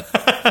to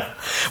that.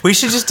 We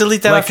should just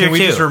delete that off your can we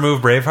queue. just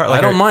remove Braveheart?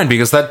 I don't mind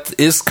because that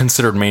is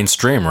considered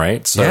mainstream,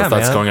 right? So Yeah, if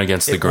that's man. going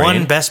against the It grain.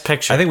 won Best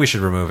Picture. I think we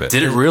should remove it.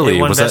 Did it really?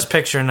 It won Was Best that?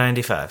 Picture in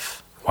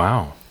 95.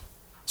 Wow.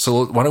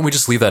 So why don't we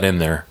just leave that in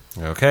there?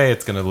 Okay,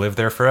 it's going to live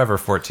there forever.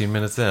 14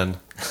 minutes in.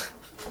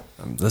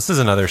 This is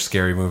another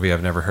scary movie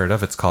I've never heard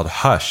of. It's called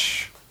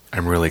Hush.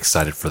 I'm really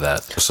excited for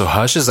that. So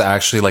Hush is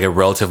actually like a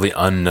relatively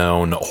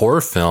unknown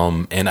horror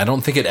film, and I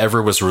don't think it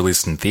ever was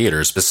released in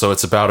theaters. So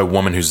it's about a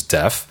woman who's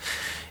deaf,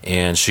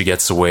 and she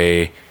gets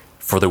away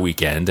for the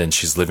weekend, and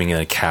she's living in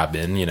a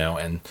cabin, you know,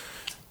 and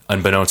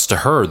unbeknownst to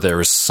her, there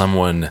is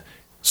someone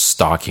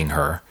stalking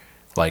her,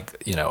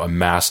 like, you know, a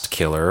masked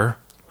killer.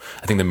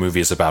 I think the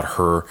movie is about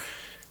her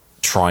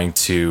trying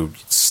to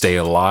stay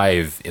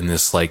alive in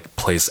this like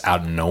place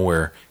out in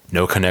nowhere,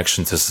 no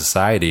connection to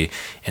society,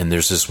 and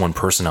there's this one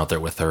person out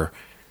there with her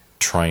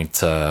trying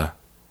to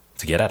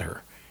get at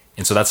her.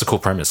 And so that's a cool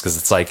premise because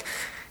it's like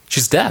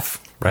she's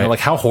deaf. Right. You know, like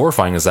how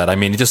horrifying is that? I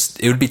mean, it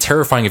would be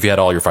terrifying if you had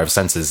all your five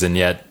senses, and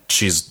yet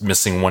she's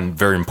missing one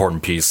very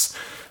important piece.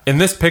 In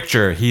this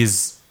picture,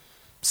 he's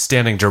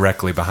standing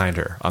directly behind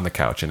her on the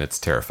couch, and it's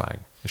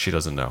terrifying. She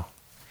doesn't know.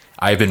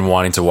 I've been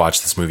wanting to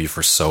watch this movie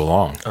for so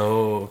long.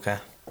 Oh, okay.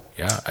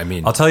 Yeah, I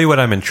mean, I'll tell you what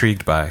I'm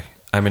intrigued by.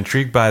 I'm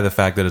intrigued by the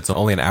fact that it's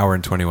only an hour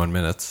and 21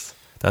 minutes.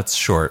 That's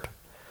short.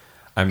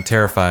 I'm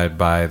terrified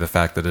by the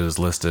fact that it is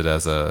listed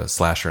as a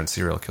slasher and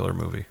serial killer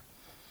movie.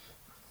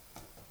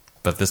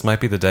 But this might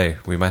be the day.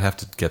 We might have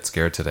to get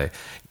scared today.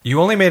 You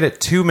only made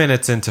it 2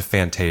 minutes into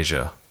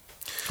Fantasia.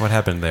 What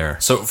happened there?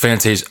 so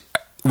Fantasia,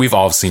 we've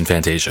all seen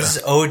Fantasia. This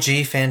is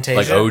OG Fantasia.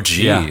 Like OG,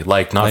 Yeah.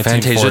 like not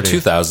 1940. Fantasia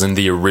 2000,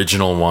 the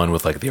original one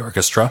with like the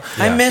orchestra.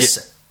 I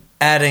miss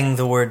adding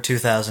the word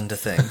 2000 to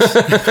things.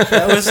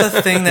 That was a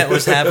thing that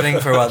was happening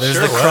for a while. There's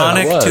Sure the was.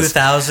 Chronic It was.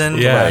 2000.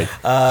 Yeah. Right.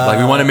 Like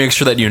we want to make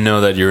sure that you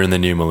know that you're in the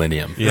new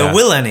millennium. The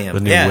Willennium. The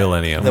new yeah.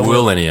 Willennium. The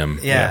Millennium.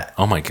 Yeah.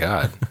 Oh my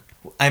god.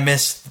 I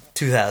miss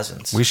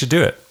 2000s. We should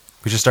do it.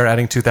 We should start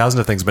adding 2000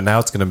 to things, but now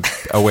it's going to be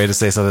a way to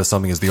say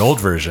something is the old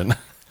version.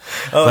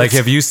 Oh, Like,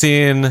 have you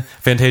seen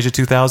Fantasia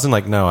 2000?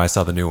 Like, no, I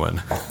saw the new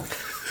one.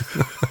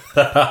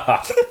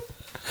 But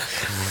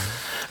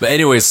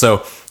anyway,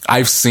 so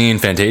I've seen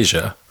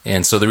Fantasia.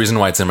 And so the reason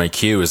why it's in my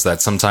queue is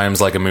that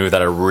sometimes like a movie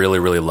that I really,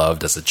 really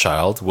loved as a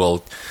child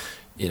will,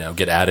 you know,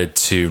 get added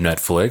to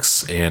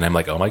Netflix. And I'm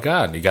like, oh my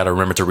God, you got to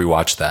remember to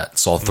rewatch that.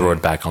 So I'll throw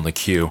it back on the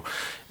queue.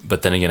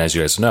 But then again, as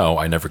you guys know,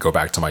 I never go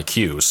back to my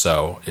queue.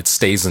 So it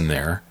stays in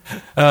there.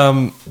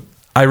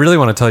 I really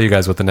want to tell you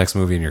guys what the next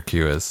movie in your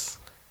queue is.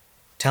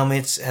 Tell me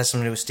it has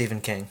something to do with Stephen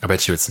King. I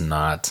bet you it's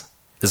not.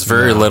 There's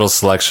very little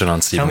selection on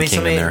Tell Stephen me King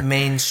in something there.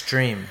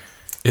 mainstream.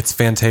 It's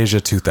Fantasia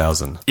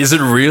 2000. Is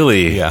it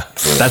really? Yeah.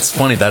 That's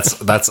funny. That's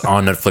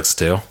on Netflix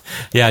too.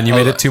 Yeah, and you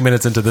made it 2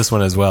 minutes into this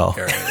one as well.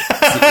 So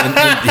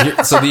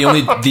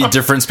the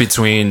difference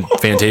between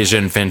Fantasia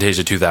and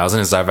Fantasia 2000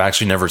 is I've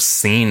actually never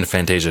seen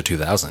Fantasia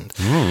 2000,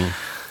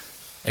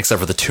 except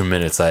for the 2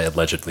 minutes I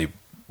allegedly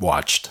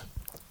watched.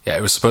 Yeah,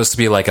 it was supposed to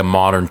be like a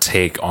modern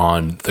take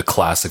on the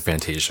classic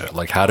Fantasia.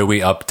 Like, how do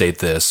we update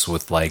this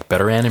with like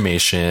better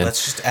animation?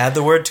 Let's just add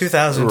the word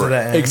 2000 to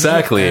that end.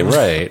 Exactly, And-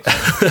 right.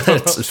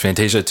 It's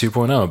Fantasia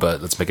 2.0,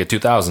 but let's make it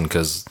 2000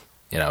 because,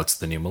 you know, it's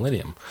the new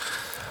millennium.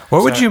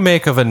 What would you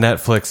make of a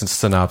Netflix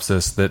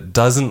synopsis that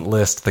doesn't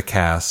list the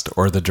cast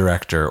or the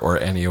director or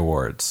any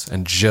awards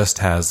and just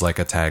has like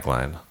a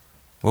tagline?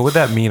 What would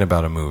that mean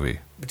about a movie?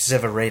 Does it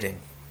have a rating?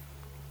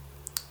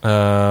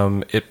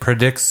 It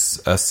predicts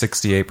a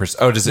 68%.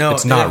 Oh, does it? No,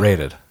 It's not it-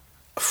 rated.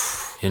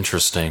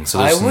 Interesting. So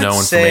I there's would no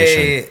information.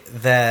 say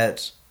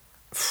that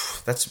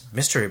that's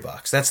mystery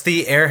box. That's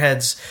the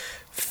Airheads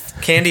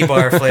candy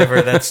bar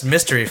flavor. That's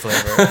mystery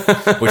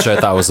flavor. Which I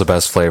thought was the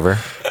best flavor.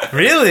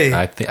 Really?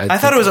 I I think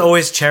thought it was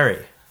always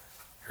cherry.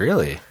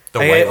 Really?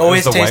 I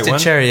always the white tasted one?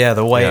 cherry. Yeah,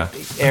 the white Yeah.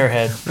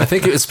 Airhead. I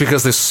think it's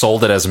because they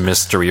sold it as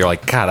mystery. You're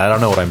like, God, I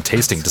don't know what I'm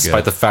tasting,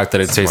 despite good. the fact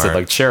that it tasted Smart.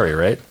 like cherry,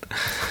 right?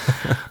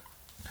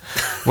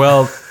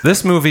 Well,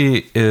 This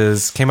movie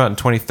came out in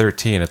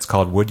 2013. It's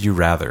called Would You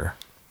Rather.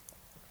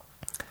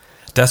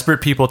 Desperate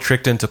people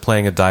tricked into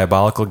playing a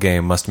diabolical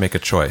game must make a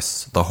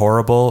choice: the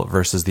horrible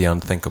versus the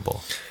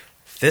unthinkable.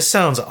 This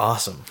sounds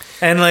awesome.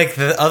 And like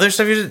the other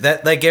stuff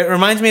it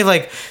reminds me of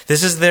like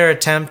this is their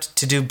attempt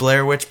to do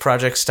Blair Witch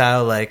Project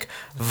style like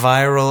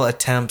viral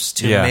attempts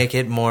to make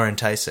it more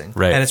enticing.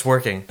 Right. And it's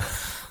working.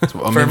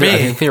 Well, For me, I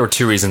think there were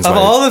two reasons. Of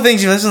why all the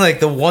things you listen,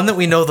 like the one that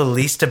we know the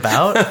least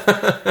about,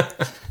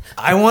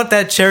 I want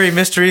that cherry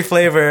mystery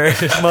flavor,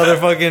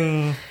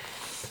 motherfucking.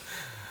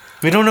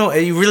 We don't know.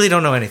 You really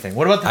don't know anything.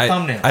 What about the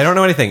thumbnail? I don't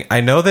know anything.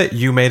 I know that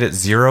you made it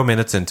 0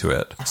 minutes into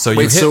it, so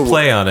you hit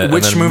play on it.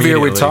 Which and then movie are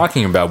we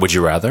talking about? Would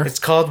You Rather? It's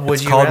called Would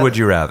It's You called Rather. Would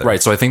You Rather.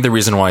 Right. So I think the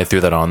reason why I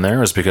threw that on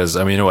there is because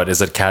you know what?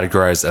 Is it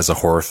categorized as a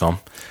horror film?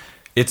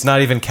 It's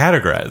not even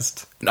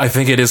categorized. I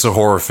think it is a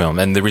horror film,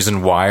 and the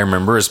reason why I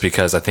remember is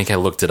because I think I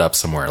looked it up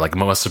somewhere. Like it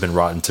must have been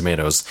Rotten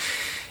Tomatoes,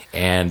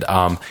 and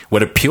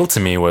what appealed to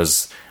me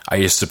was I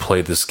used to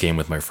play this game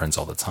with my friends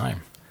all the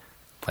time.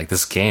 Like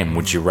this game,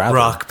 Would You Rather?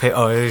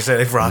 you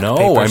said rock. No,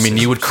 paper, I mean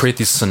scissors. you would create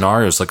these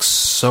scenarios like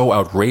so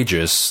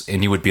outrageous,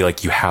 and you would be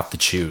like, you have to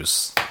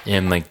choose,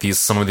 and like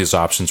some of these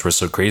options were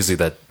so crazy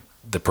that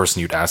the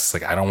person you'd ask is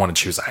like, I don't want to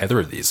choose either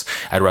of these.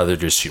 I'd rather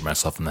just shoot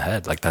myself in the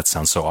head. Like that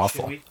sounds so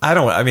awful.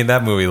 I mean,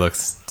 that movie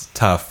looks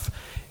tough.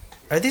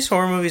 Are these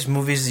horror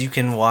movies you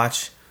can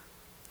watch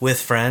with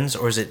friends,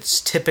 or is it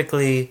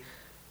typically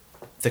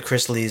the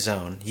Chris Lee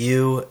zone,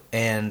 you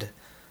and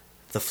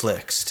the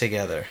flicks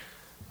together?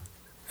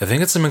 I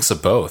think it's a mix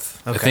of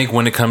both. Okay. I think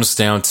when it comes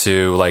down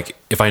to like,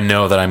 if I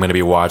know that I'm going to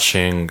be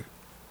watching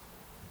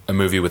a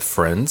movie with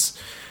friends,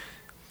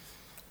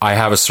 I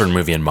have a certain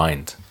movie in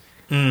mind.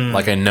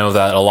 Like I know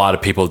that a lot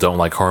of people don't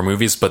like horror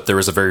movies, but there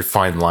is a very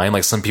fine line.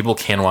 Like some people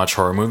can watch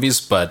horror movies,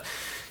 but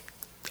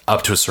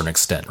up to a certain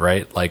extent,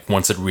 right? Like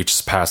once it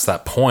reaches past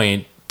that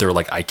point, they're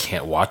like, I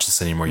can't watch this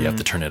anymore. You have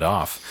to turn it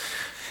off.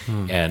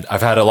 And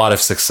I've had a lot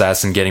of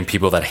success in getting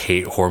people that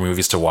hate horror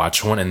movies to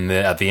watch one, and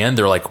at the end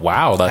they're like,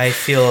 "Wow, I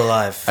feel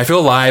alive. I feel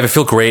alive. I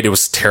feel great. It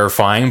was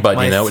terrifying, but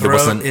My you know, it throat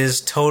wasn't." is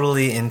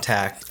totally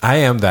intact. I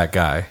am that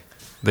guy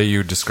that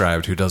you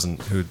described who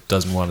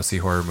doesn't want to see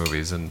horror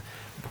movies, and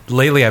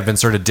lately I've been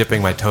sort of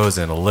dipping my toes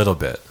in a little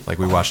bit. Like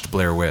we watched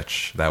Blair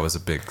Witch. That was a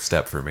big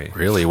step for me.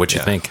 Really, what'd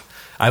you think?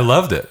 I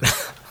loved it.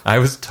 I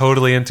was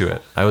totally into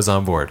it. I was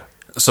on board.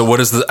 So what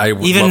is the?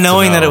 Even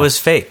knowing that it was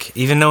fake,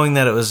 even knowing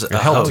that it was It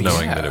helped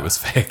knowing that it was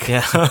fake.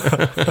 Yeah.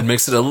 it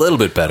makes it a little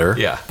bit better.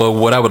 Yeah. But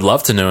what I would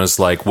love to know is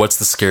like, what's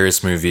the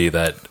scariest movie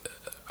that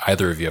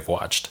either of you have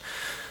watched?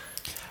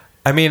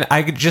 I mean,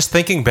 just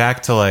thinking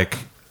back to like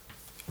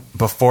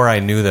before I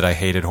knew that I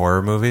hated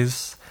horror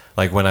movies.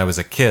 Like when I was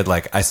a kid,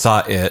 like I saw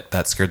It,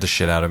 that scared the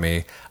shit out of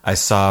me. I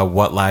saw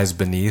What Lies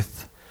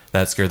Beneath,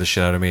 that scared the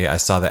shit out of me. I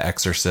saw The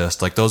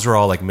Exorcist. Like those were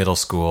all like middle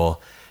school,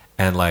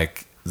 and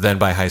like then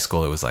by high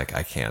school it was like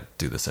I can't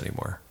do this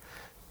anymore.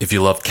 If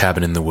you loved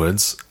Cabin in the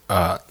Woods,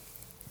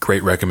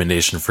 great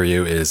recommendation for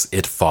you is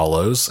It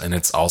Follows, and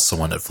it's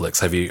also on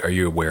Netflix. Are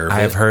you aware of it? I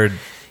have heard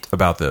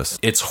about this.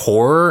 It's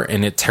horror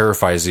and it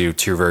terrifies you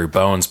to your very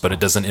bones, but it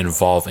doesn't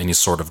involve any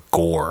sort of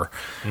gore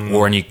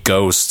or any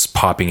ghosts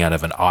popping out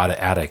of an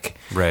attic,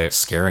 Right.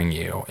 scaring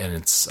you. And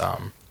it's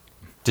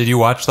Did you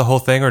watch the whole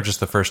thing or just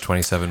the first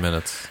 27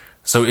 minutes?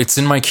 so it's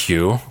in my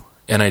queue,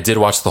 and I did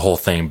watch the whole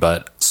thing.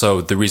 But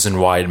so the reason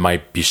why it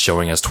might be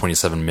showing as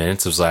 27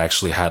 minutes is I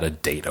actually had a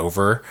date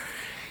over,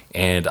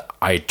 and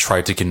I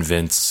tried to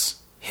convince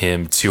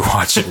him to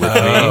watch it with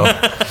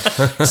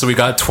me. So we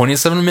got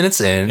 27 minutes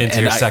Into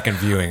and your second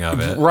viewing of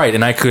it. right,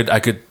 and I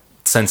could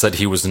sense that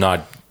he was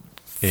not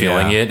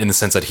feeling Yeah. it, in the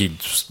sense that he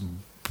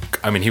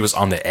was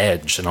on the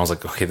edge, and I was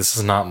like, okay, this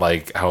is not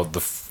like how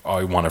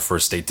I want a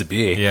first date to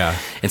be. Yeah.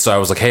 And so I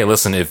was like, hey,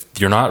 listen, if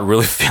you're not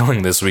really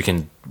feeling this, we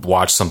can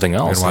watch something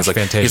else. can watch And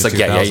Fantasia he's like,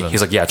 yeah, 2000.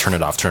 he's like, yeah, turn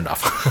it off.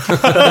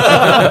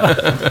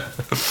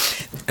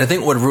 I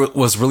think what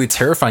was really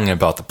terrifying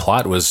about the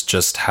plot was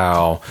just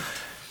how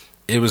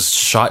it was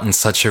shot in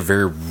such a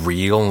very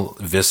real,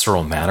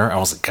 visceral manner. I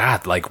was like,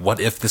 God, like, what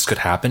if this could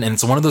happen? And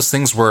it's one of those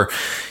things where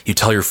you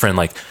tell your friend,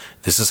 like,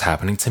 this is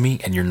happening to me,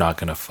 and you're not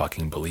going to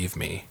fucking believe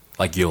me.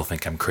 Like, you'll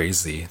think I'm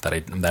crazy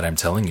that I'm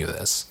telling you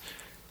this.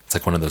 It's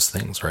like one of those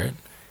things, right?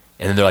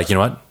 And then they're like, you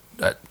know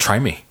what? Try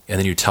me. And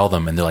then you tell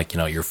them, and they're like, you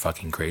know, you're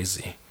fucking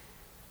crazy.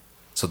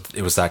 So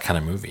it was that kind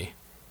of movie.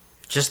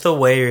 Just the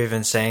way you're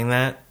even saying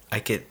that,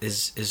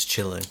 is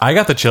chilling. I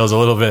got the chills a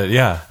little bit,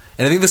 yeah.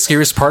 And I think the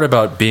scariest part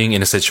about being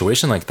in a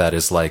situation like that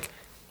is like,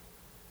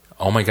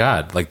 oh my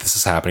God, like this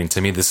is happening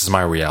to me. This is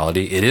my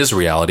reality. It is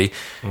reality.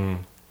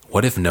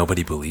 What if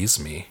nobody believes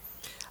me?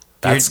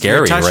 That's scary,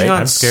 you're touching right?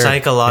 on I'm scared.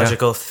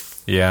 psychological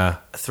Yeah.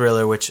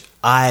 thriller, which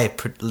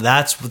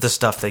that's the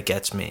stuff that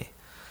gets me.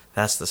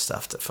 That's the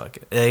stuff that fuck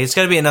it. It's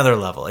got to be another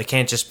level. It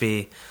can't just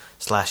be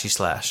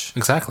slashy.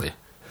 Exactly.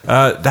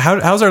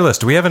 How's our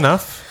list? Do we have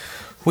enough?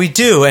 We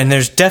do, and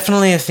there's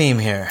definitely a theme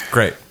here.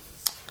 Great.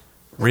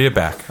 Read it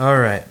back. All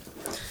right.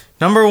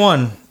 Number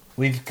 1,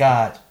 we've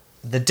got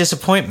The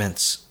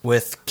Disappointments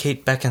with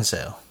Kate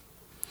Beckinsale.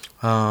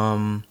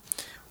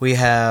 We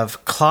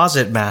have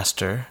Closet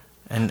Master,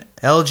 an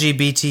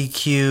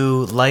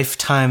LGBTQ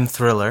lifetime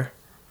thriller.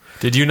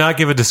 Did you not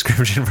give a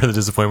description for the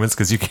disappointments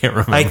because you can't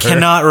remember? I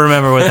cannot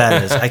remember what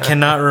that is. I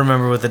cannot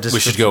remember what the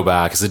description. We should go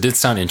back because it did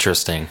sound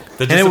interesting.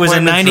 And it was a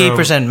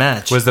 98%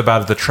 match. Was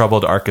about the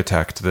troubled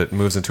architect that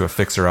moves into a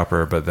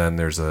fixer-upper, but then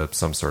there's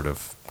some sort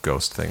of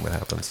ghost thing that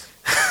happens.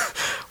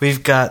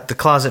 We've got The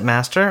Closet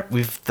Master.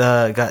 We've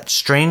got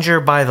Stranger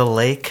by the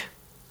Lake.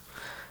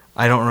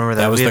 I don't remember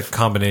that. That was the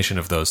combination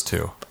of those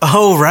two.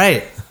 Oh,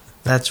 right.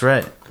 That's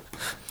right.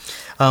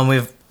 We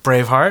have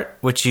Braveheart,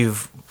 which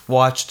you've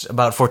watched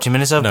about 14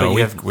 minutes of. No,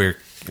 but we're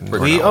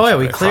we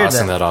cleared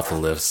crossing that. that off the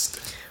list.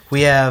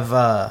 We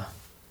have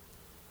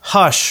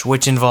Hush,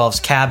 which involves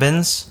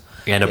cabins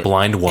And a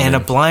blind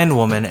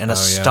woman. and a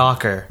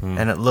stalker,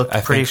 and it looked I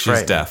pretty think she's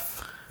frightening.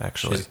 deaf,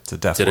 actually. It's a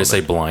deaf Did woman. I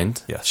say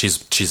blind? Yes.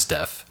 She's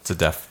deaf. It's a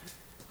deaf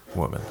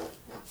woman.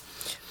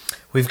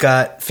 We've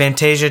got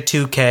Fantasia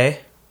 2K.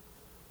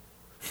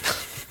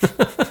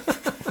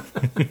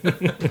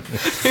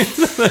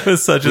 That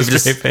was such a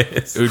straight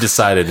face. We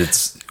decided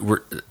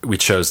we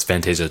chose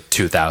Fantasia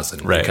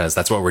 2000 Right. because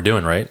that's what we're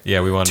doing, right?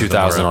 Yeah, we wanted the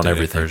 2000 more on updated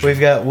everything. version. We've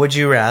got Would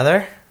You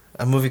Rather,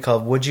 a movie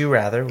called Would You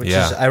Rather, which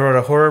is I wrote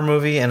a horror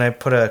movie and I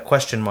put a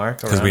question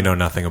mark Because we around know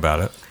nothing about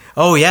it.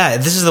 Oh yeah,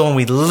 this is the one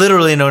we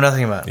literally know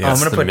nothing about. Yeah, I'm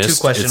it's going to put two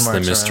question it's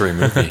marks. the mystery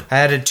around. movie. I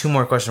added 2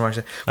 more question marks.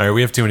 All right,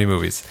 we have too many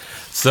movies.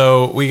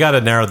 So we got to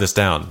narrow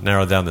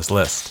down this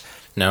list.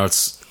 Now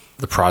it's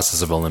the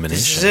process of elimination.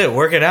 This is it.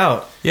 Work it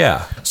out.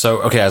 Yeah.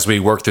 So, okay, as we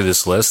work through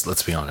this list,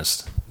 let's be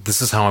honest.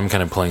 This is how I'm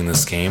kind of playing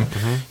this game,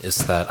 is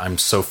that I'm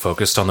so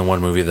focused on the one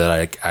movie that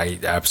I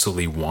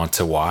absolutely want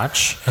to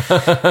watch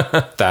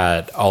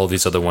that all of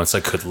these other ones I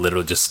could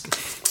literally just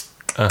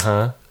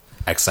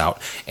X out.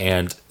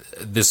 And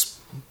this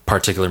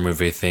particular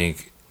movie, I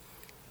think,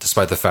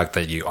 despite the fact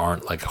that you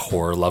aren't like a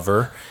horror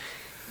lover,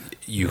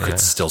 you could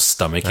still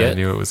stomach it. I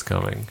knew it was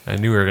coming. I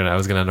knew I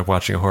was going to end up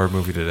watching a horror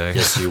movie today.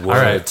 Yes, you would.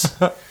 All right.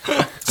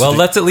 Well,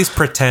 let's at least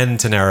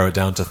pretend to narrow it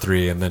down to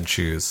 3 and then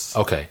choose.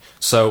 Okay,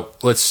 so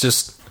let's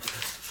just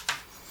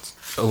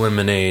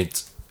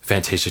eliminate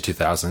Fantasia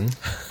 2000.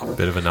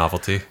 Bit of a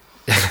novelty.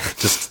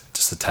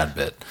 just a tad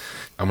bit.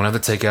 I'm gonna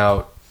have to take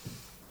out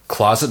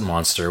Closet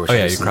Monster. Which Oh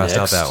yeah, is you crossed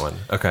next. out that one.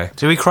 Okay.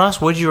 Did we cross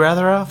Would You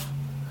Rather off?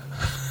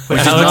 We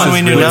did Alex, not.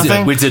 we knew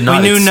nothing. We did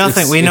not. We knew It's-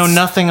 nothing. We know it's-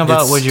 nothing about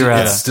it's- Would You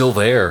Rather. It's still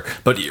there,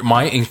 but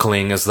my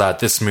inkling is that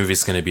this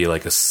movie's going to be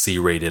like a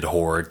C-rated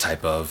horror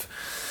type of.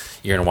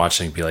 You're going to watch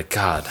it and be like,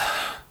 God,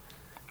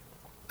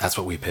 that's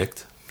what we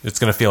picked. It's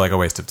going to feel like a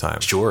waste of time.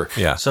 Sure.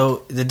 Yeah.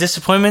 So the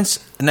disappointments,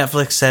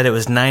 Netflix said it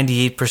was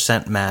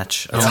 98%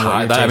 match. That's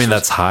high.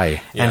 That's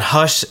high. And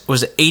Hush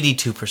was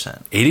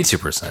 82%.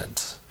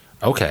 82%.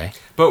 Okay.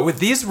 But with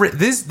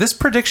this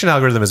prediction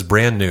algorithm is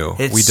brand new.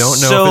 It's We don't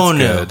know so if it's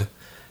new. good.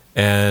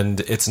 And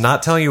it's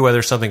not telling you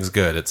whether something's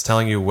good. It's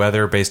telling you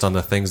whether, based on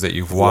the things that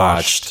you've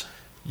watched,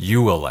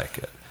 you will like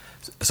it.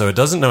 So it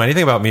doesn't know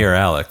anything about me or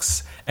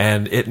Alex,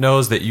 and it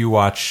knows that you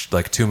watch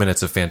like 2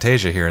 minutes of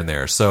Fantasia here and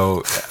there.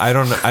 So I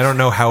don't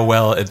know how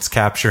well it's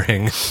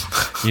capturing,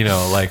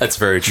 like That's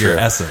very true. your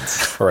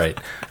essence. Right.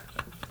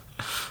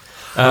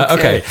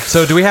 Okay.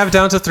 So do we have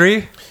down to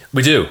 3?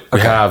 We do. We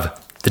Okay. have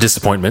The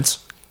Disappointments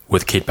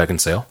with Kate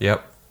Beckinsale.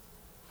 Yep.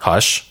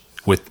 Hush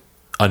with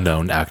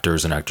unknown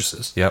actors and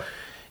actresses. Yep.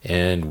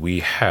 And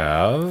we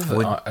have,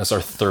 as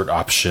our third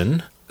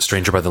option,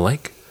 Stranger by the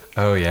Lake.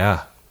 Oh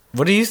yeah.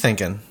 What are you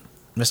thinking,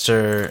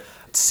 Mr.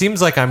 It seems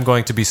like I'm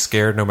going to be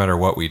scared no matter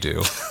what we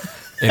do.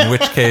 In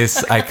which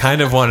case, I kind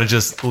of want to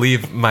just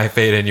leave my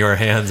fate in your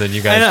hands, and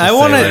you guys. And just I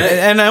want to, say, like,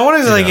 and I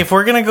want to like, know. if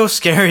we're gonna go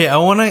scary, I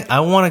want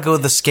to go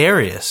the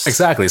scariest.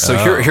 Exactly. So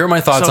here are my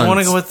thoughts So I on want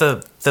to go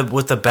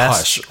with the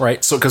best. Hush,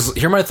 right? So because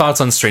here are my thoughts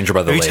on Stranger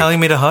by the Are you Lake. telling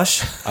me to hush?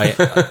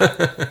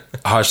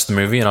 Hush the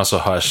movie and also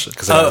Hush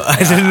because I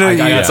didn't know I you-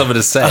 got something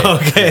to say.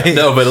 Okay.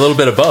 No, but a little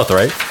bit of both,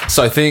 right?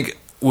 So I think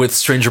with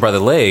Stranger by the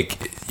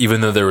Lake,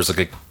 even though there was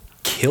like a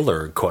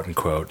killer, quote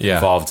unquote, Yeah.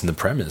 involved in the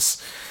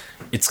premise,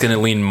 it's going to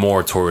lean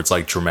more towards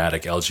like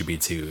dramatic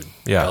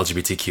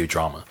LGBTQ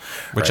drama,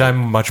 which right? I'm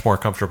much more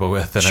comfortable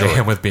with than I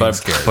am with being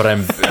scared. But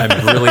I'm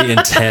really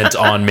intent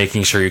on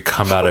making sure you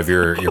come out of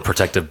your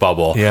protective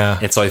bubble. Yeah.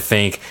 And so I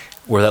think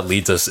where that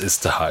leads us is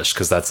to Hush,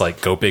 because that's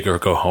like go big or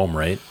go home,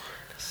 right?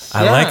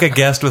 I like a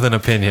guest with an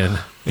opinion.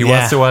 He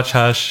wants to watch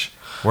Hush.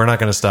 We're not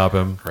going to stop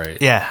him. Right.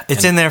 Yeah,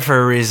 it's in there for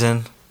a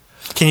reason.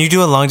 Can you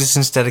do a long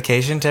distance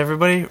dedication to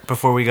everybody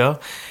before we go?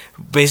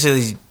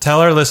 Basically,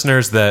 Tell our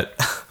listeners that.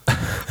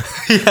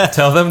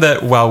 Tell them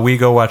that while we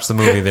go watch the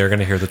movie, they're going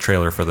to hear the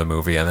trailer for the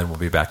movie, and then we'll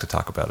be back to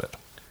talk about it.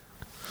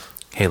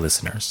 Hey,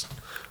 listeners,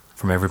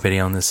 from everybody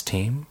on this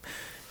team,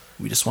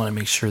 we just want to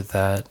make sure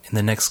that in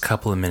the next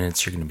couple of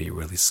minutes you're going to be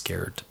really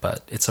scared,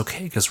 but it's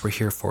okay because we're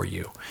here for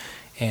you.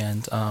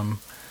 And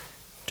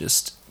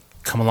just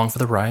come along for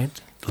the ride.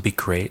 It'll be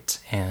great,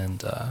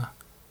 and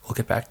we'll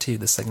get back to you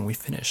the second we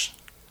finish.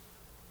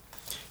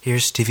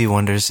 here's Stevie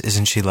Wonder's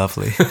 "Isn't She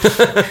Lovely?"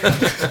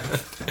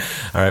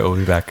 All right, we'll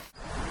be back.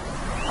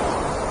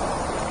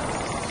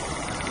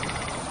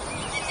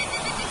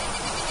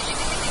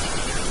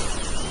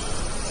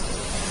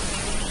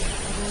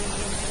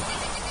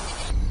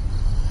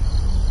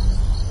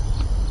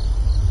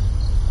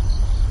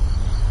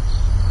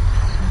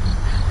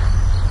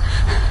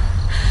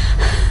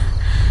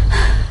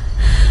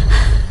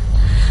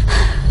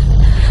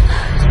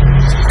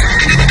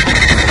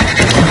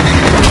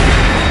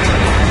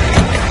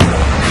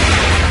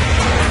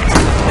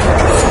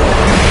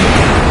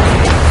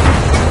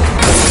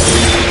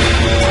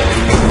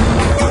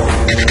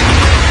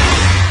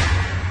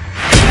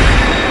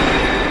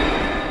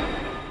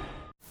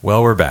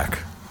 Well, we're back.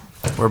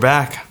 We're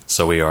back.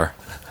 So we are.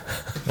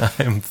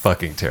 I'm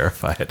fucking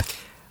terrified.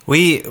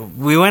 We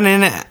went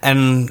in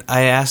and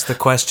I asked the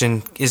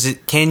question,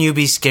 can you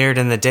be scared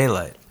in the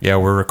daylight? Yeah,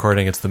 we're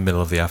recording. It's the middle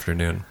of the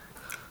afternoon.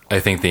 I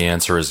think the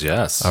answer is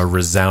yes. A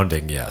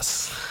resounding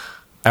yes.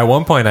 At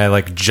one point,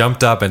 I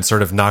jumped up and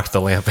sort of knocked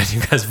the lamp, and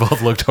you guys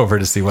both looked over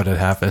to see what had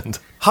happened.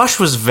 Hush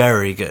was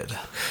very good.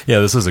 Yeah,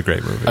 this was a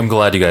great movie. I'm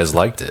glad you guys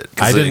liked it.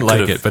 I didn't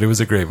like it, but it was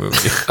a great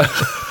movie.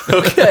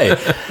 Okay.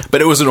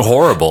 But it wasn't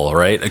horrible,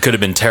 right? It could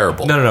have been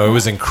terrible. No. It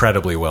was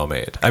incredibly well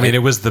made. I mean, it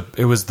was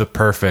the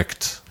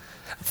perfect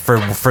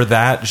for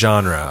that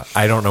genre.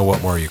 I don't know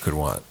what more you could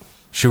want.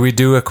 Should we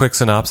do a quick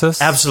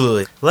synopsis?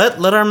 Absolutely.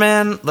 Let our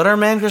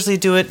man Grizzly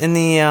do it in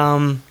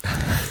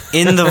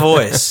the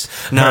voice.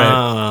 No.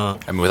 Right.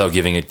 I mean, without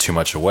giving it too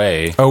much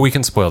away. Oh, we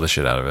can spoil the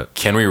shit out of it.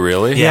 Can we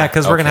really? Yeah,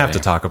 because we're going to have Okay.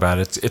 to talk about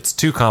it. It's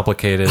too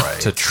complicated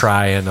to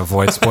try and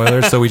avoid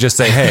spoilers. So we just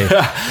say, hey,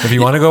 if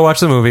you want to go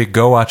watch the movie,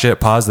 go watch it,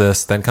 pause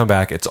this, then come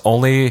back. It's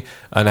only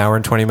an hour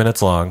and 20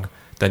 minutes long.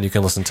 Then you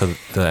can listen to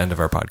the end of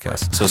our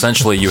podcast. So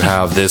essentially, you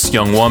have this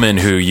young woman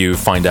who you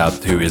find out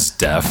who is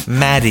deaf.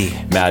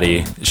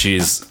 Maddie.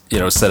 She's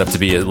set up to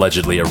be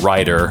allegedly a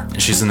writer.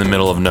 She's in the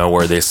middle of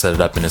nowhere. They set it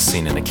up in a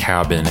scene in a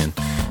cabin, and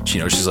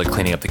she's like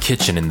cleaning up the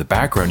kitchen. In the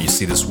background, you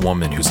see this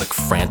woman who's like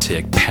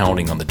frantic,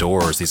 pounding on the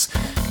doors, these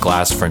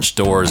glass French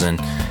doors, and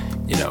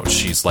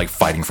she's like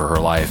fighting for her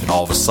life. And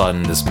all of a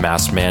sudden, this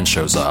masked man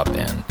shows up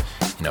and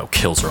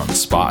kills her on the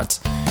spot.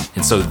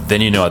 And so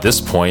then at this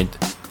point,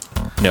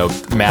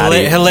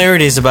 Maddie.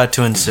 Hilarity is about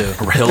to ensue.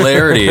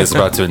 Hilarity is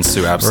about to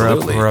ensue,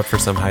 absolutely. We're up for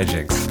some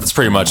hijinks. That's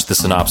pretty much the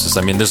synopsis.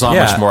 I mean, there's not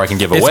much more I can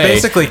give It's away.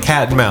 basically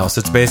cat and mouse.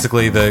 It's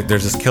basically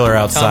there's this killer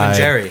outside. Tom and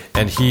Jerry.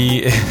 And he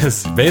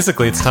is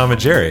basically, it's Tom and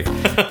Jerry.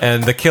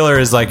 And the killer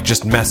is like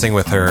just messing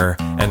with her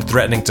and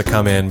threatening to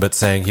come in, but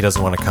saying he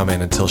doesn't want to come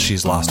in until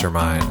she's lost her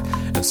mind.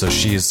 And so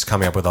she's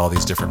coming up with all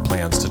these different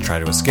plans to try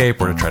to escape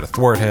or to try to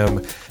thwart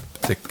him.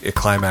 It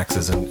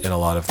climaxes in a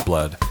lot of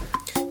blood.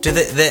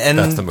 That's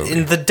the movie.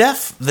 In the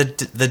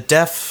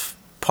deaf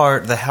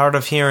part, the hard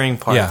of hearing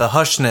part, the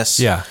hushness,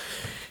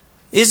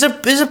 is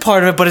a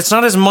part of it, but it's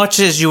not as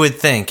much as you would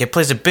think. It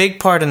plays a big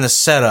part in the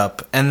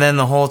setup, and then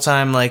the whole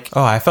time,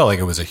 I felt like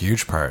it was a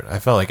huge part. I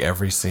felt like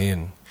every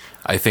scene.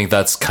 I think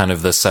that's kind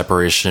of the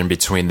separation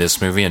between this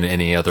movie and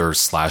any other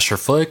slasher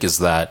flick is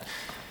that,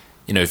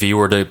 if you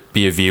were to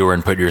be a viewer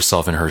and put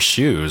yourself in her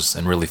shoes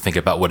and really think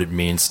about what it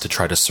means to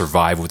try to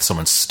survive with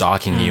someone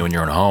stalking you in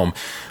your own home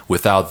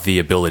without the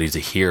ability to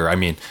hear. I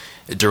mean,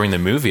 during the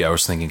movie, I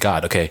was thinking,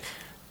 God, okay,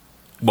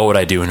 what would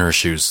I do in her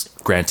shoes?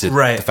 Granted,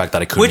 the fact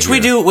that I couldn't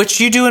hear. Which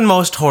you do in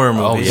most horror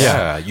movies. Oh,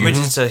 yeah.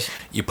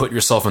 You put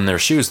yourself in their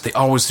shoes. They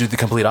always do the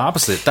complete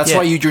opposite. That's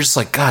why you're just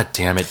like, God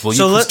damn it. Will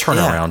you please turn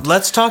around?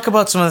 Let's talk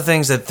about some of the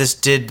things that this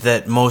did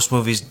that most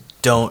movies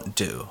don't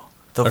do.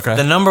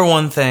 The number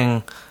one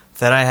thing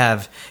that I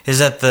have is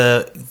that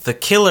the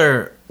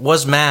killer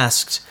was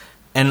masked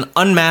and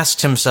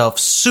unmasked himself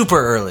super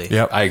early.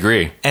 Yep, I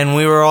agree. And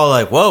we were all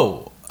like,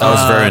 "Whoa!" That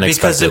was very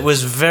unexpected because it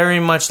was very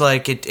much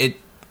like it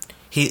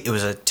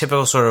was a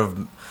typical sort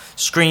of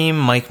Scream,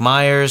 Mike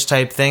Myers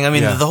type thing. I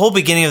mean, the whole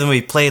beginning of the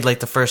movie played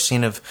like the first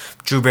scene of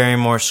Drew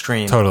Barrymore's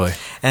Scream, totally,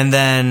 and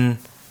then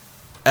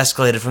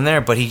escalated from there.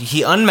 But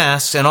he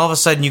unmasks, and all of a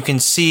sudden you can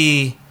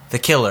see the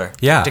killer.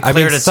 Yeah, I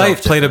mean, sight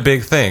played a him.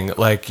 big thing.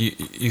 Like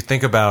you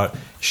think about,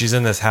 she's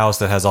in this house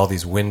that has all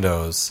these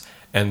windows,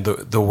 and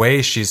the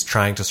way she's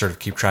trying to sort of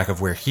keep track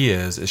of where he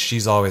is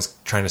she's always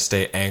trying to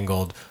stay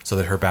angled so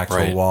that her back's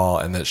to a wall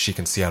and that she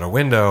can see out a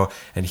window,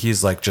 and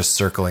he's like just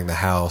circling the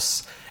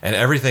house, and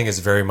everything is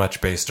very much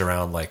based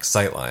around like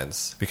sight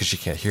lines because she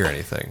can't hear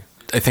anything.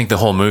 I think the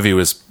whole movie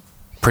was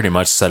pretty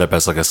much set up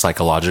as like a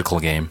psychological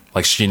game.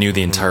 Like she knew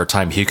the entire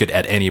time he could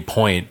at any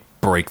point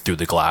break through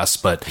the glass,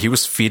 but he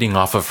was feeding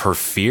off of her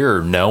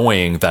fear,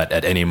 knowing that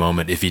at any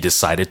moment, if he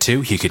decided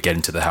to, he could get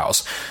into the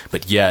house.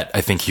 But yet,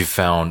 I think he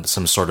found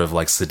some sort of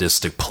like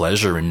sadistic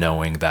pleasure in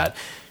knowing that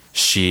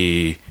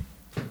she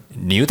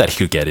knew that he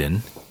could get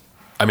in.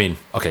 I mean,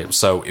 okay,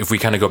 so if we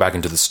kind of go back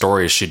into the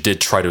story, she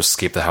did try to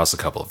escape the house a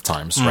couple of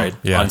times, right?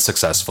 Yeah.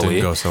 Unsuccessfully.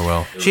 Didn't go so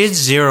well. She had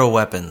 0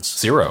 weapons.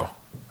 0.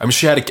 I mean,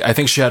 I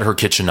think she had her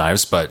kitchen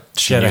knives, but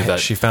she knew that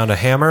she found a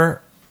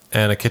hammer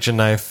and a kitchen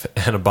knife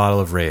and a bottle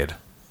of Raid.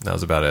 That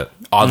was about it.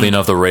 Oddly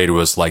enough, the Raid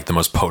was like the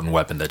most potent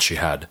weapon that she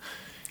had.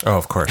 Oh,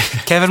 of course.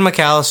 Kevin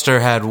McAllister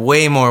had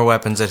way more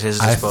weapons at his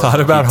disposal. I thought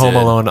about Home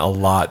Alone a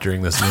lot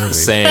during this movie.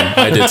 Same.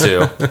 I did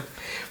too.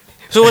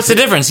 So what's the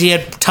difference? He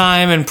had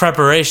time and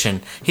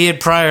preparation. He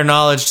had prior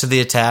knowledge to the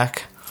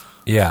attack.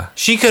 Yeah.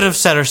 She could have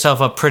set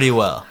herself up pretty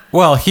well.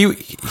 Well,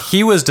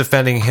 he was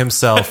defending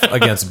himself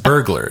against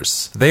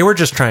burglars. They were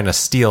just trying to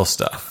steal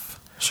stuff.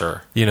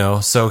 Sure.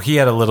 So he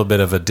had a little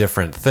bit of a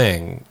different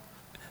thing.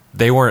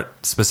 They weren't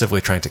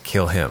specifically trying to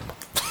kill him.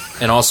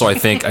 And also, I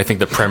think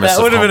the premise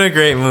that would have been a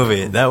great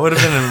movie. That would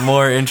have been a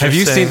more interesting. Have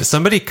you seen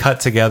somebody cut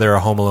together a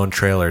Home Alone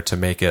trailer to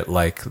make it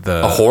like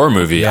a horror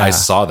movie? Yeah. I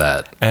saw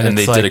that, and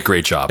they did a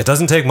great job. It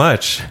doesn't take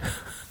much.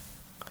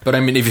 But I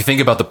mean, if you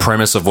think about the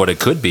premise of what it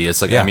could be,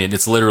 it's like, I mean,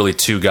 it's literally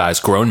two guys,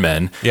 grown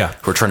men, who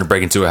are trying to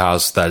break into a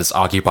house that is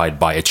occupied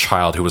by a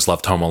child who was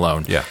left home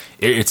alone. Yeah.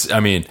 I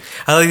mean,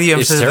 I like the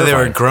emphasis that they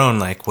were grown.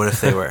 Like, what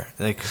if they were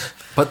like,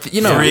 but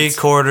you know,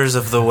 3/4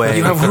 of the way?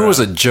 You have who was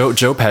it? Joe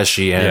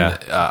Pesci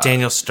and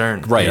Daniel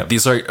Stern. Right. Yep.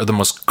 These are the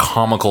most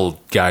comical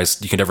guys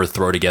you can ever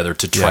throw together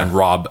to try and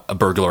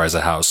burglarize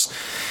a house.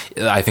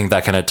 I think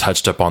that kind of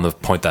touched up on the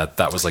point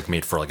that was like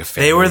made for like a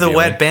family. They were the viewing.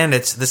 wet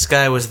bandits. This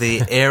guy was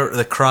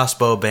the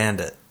crossbow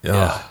bandit.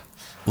 Yeah.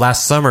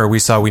 Last summer we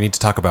saw We Need to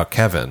Talk About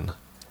Kevin.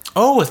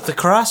 Oh, with the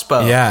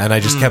crossbow. Yeah, and I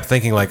just kept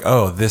thinking like,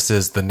 oh, this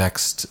is the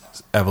next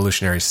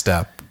evolutionary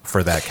step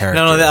for that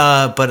character.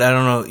 No, but I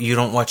don't know. You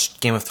don't watch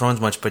Game of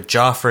Thrones much, but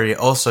Joffrey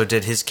also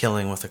did his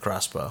killing with a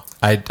crossbow.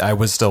 I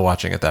was still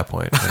watching at that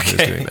point when he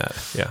was doing that.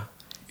 Yeah.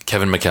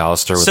 Kevin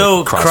McAllister with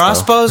a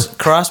crossbow.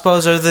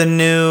 Crossbows are the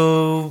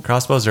new...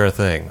 Crossbows are a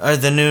thing. Are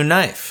the new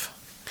knife.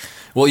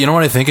 Well, you know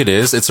what I think it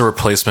is? It's a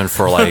replacement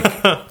for like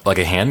like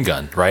a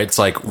handgun, right? It's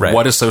like,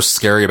 what is so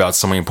scary about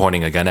someone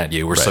pointing a gun at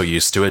you? We're so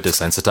used to it,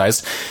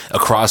 desensitized. A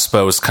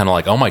crossbow is kind of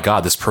like, oh my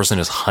God, this person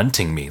is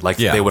hunting me. Like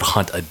they would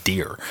hunt a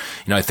deer.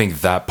 You know, I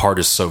think that part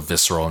is so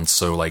visceral and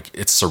so like,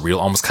 it's surreal,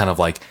 almost kind of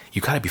like,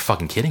 you gotta be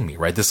fucking kidding me,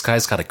 right? This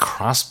guy's got a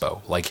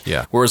crossbow. Like,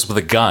 whereas with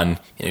a gun,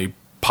 you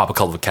pop a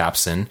couple of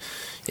caps in,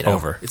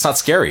 over. It's not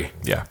scary.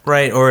 Yeah.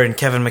 Right, or in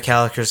Kevin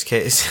McAllister's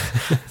case,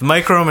 the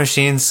micro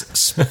machines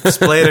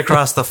splayed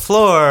across the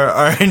floor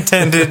are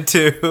intended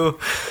to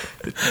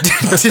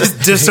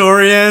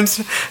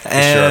disorient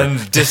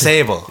and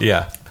disable.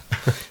 Yeah.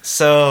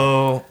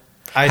 So,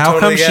 How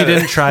come she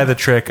didn't try the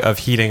trick of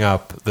heating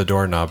up the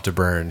doorknob to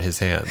burn his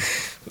hand?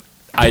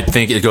 I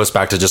think it goes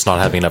back to just not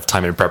having enough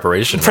time in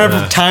preparation. Time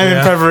in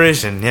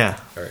preparation, yeah.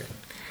 All right.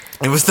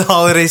 It was the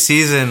holiday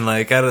season.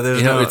 Like,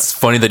 it's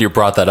funny that you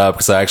brought that up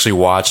because I actually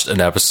watched an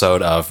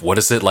episode of what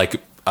is it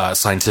like?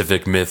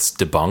 Scientific myths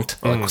debunked,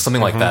 or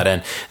something like that,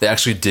 and they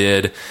actually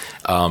did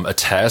a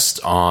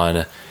test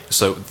on.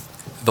 So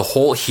the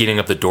whole heating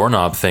up the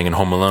doorknob thing in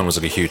Home Alone was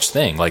like a huge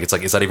thing. Like, it's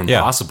like, is that even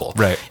possible?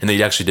 Right. And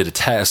they actually did a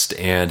test,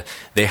 and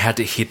they had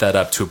to heat that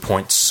up to a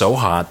point so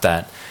hot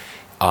that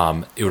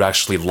it would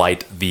actually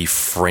light the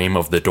frame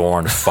of the door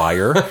on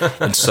fire,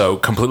 and so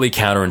completely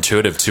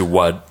counterintuitive to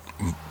what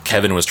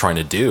Kevin was trying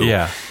to do.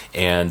 Yeah.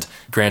 And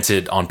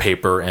granted, on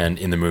paper and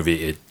in the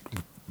movie, it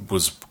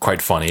was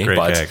quite funny,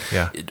 but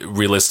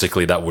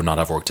realistically, that would not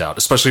have worked out,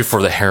 especially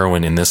for the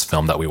heroine in this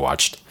film that we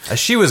watched.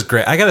 She was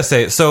great. I gotta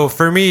say, so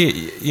for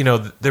me,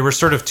 there were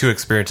sort of two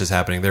experiences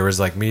happening. There was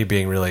like me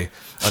being really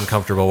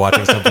uncomfortable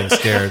watching something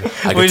scared,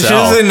 which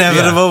was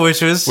inevitable,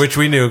 which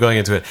we knew going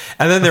into it,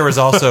 and then there was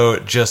also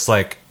just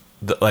like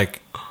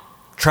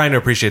trying to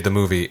appreciate the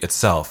movie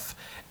itself,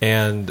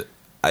 and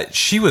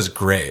she was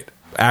great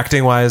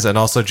acting wise, and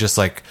also just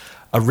like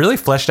a really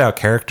fleshed out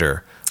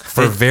character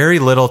for very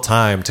little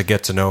time to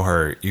get to know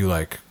her. You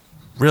like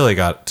really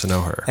got to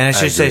know her. And I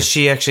should say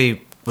she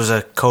actually was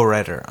a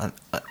co-writer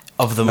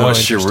of the movie. Was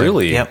she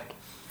really? Yep.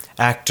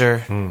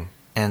 Actor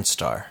and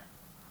star.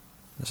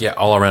 Yeah,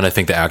 all around I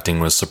think the acting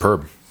was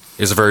superb.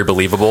 It was very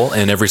believable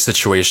in every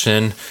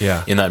situation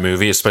in that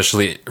movie,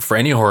 especially for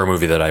any horror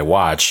movie that I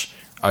watch.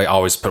 I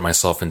always put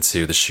myself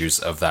into the shoes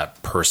of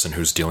that person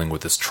who's dealing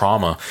with this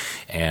trauma,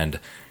 and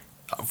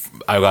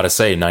I gotta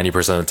say,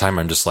 90% of the time,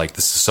 I'm just like,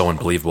 this is so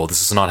unbelievable.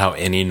 This is not how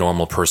any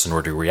normal person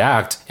were to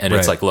react. And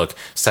it's like, look,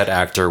 said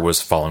actor was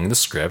following the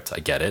script. I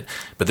get it.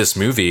 But this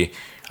movie,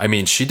 I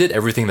mean, she did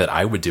everything that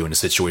I would do in a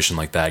situation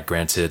like that.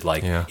 Granted,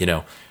 like,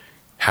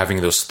 having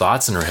those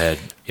thoughts in her head,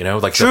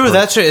 like... True,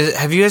 that's true.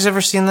 Have you guys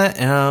ever seen that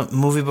in a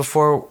movie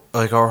before?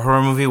 Like a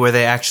horror movie where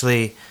they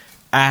actually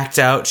act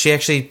out? She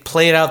actually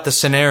played out the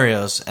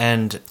scenarios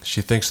and...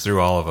 She thinks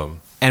through all of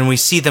them. And we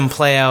see them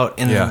play out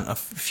in a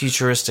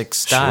futuristic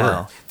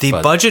style. The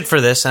budget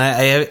for this,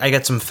 and I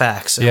got some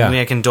facts. I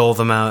mean, I can dole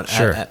them out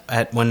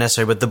at when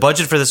necessary. But the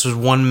budget for this was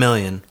 $1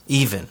 million,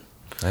 even.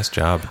 Nice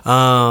job.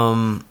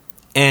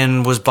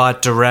 And was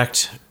bought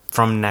direct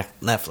from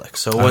Netflix,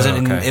 so it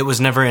wasn't. It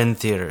was never in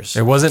theaters.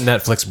 It wasn't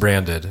Netflix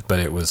branded, but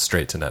it was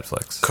straight to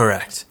Netflix.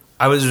 Correct.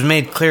 It was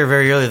made clear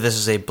very early. This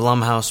is a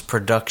Blumhouse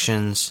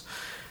Productions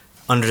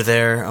under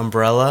their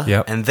umbrella.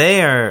 Yep. And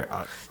they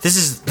are. This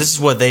is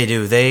what they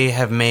do. They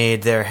have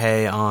made their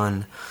hay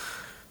on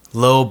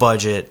low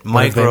budget,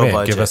 micro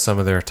budget. Give us some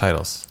of their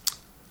titles.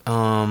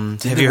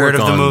 Have you heard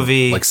of the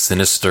movie like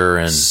Sinister?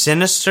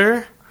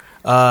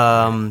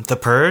 The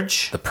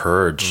Purge. The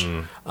Purge.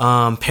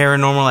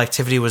 Paranormal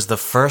Activity was the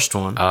first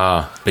one.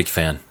 Big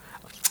fan.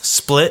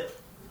 Split,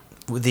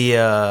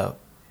 the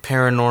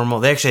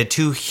paranormal. They actually had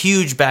two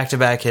huge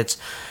back-to-back hits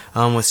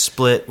with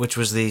Split, which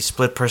was the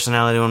split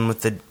personality one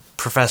with the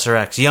Professor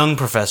X, young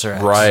Professor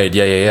X. Right,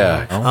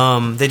 yeah.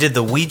 Oh. They did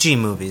the Ouija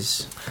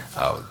movies.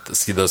 Oh,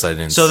 see, those I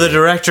didn't see. So the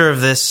director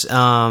of this,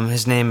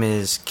 his name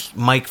is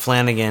Mike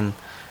Flanagan,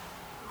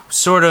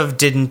 sort of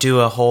didn't do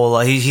a whole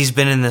lot. He's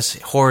been in this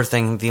horror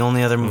thing. The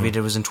only other movie he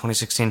did was in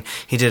 2016.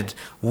 He did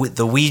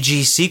the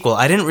Ouija sequel.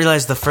 I didn't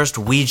realize the first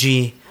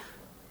Ouija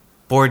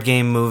board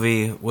game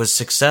movie was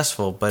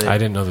successful, but I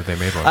didn't know that they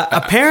made one.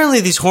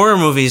 Apparently these horror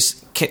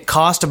movies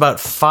cost about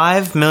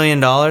 $5 million,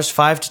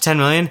 $5 to $10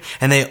 million,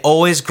 and they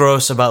always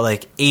gross about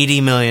like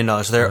 $80 million.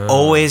 So they're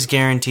always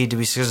guaranteed to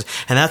be successful,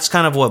 and that's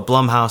kind of what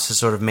Blumhouse has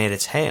sort of made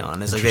its hay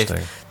on. Is like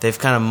they've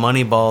kind of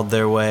moneyballed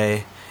their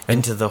way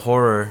into the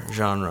horror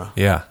genre.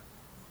 Yeah.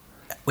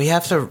 We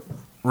have to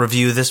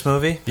review this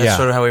movie. That's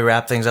sort of how we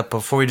wrap things up.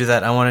 Before we do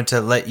that, I wanted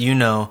to let you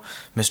know,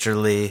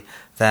 Mr. Lee,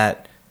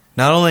 that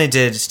not only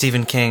did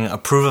Stephen King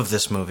approve of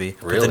this movie,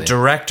 but the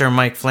director,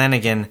 Mike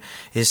Flanagan,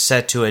 is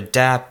set to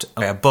adapt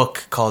a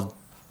book called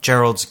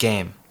Gerald's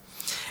Game.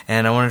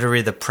 And I wanted to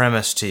read the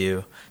premise to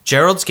you.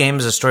 Gerald's Game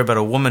is a story about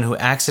a woman who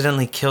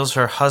accidentally kills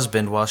her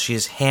husband while she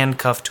is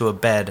handcuffed to a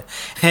bed.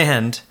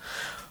 And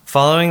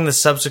following the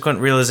subsequent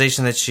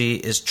realization that she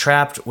is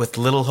trapped with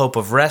little hope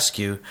of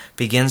rescue,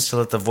 begins to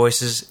let the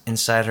voices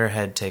inside her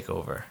head take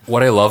over.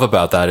 What I love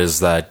about that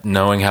is that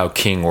knowing how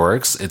King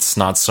works, it's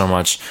not so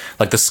much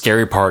like the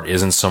scary part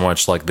isn't so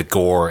much like the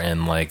gore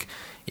and like,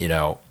 you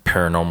know,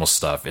 paranormal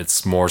stuff.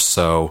 It's more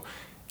so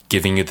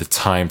giving you the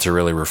time to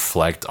really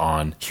reflect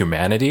on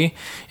humanity,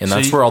 and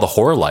that's where all the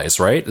horror lies,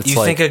 right? It's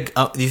you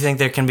think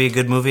there can be a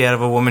good movie out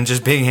of a woman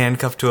just being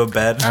handcuffed to a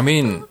bed? I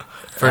mean,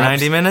 for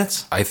 90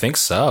 minutes? I think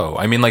so.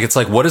 I mean, like, it's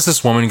like, what is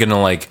this woman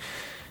gonna like?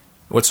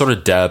 What sort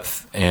of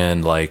depth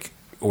and like,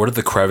 what are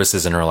the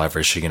crevices in her life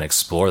is she gonna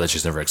explore that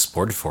she's never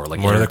explored before? Like,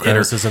 what are the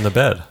crevices in the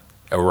bed?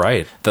 Oh,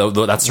 right. That's the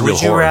real horror.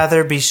 Would you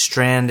rather be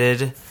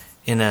stranded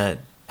in a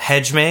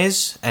hedge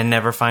maze and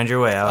never find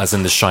your way out, as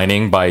in The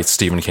Shining by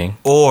Stephen King,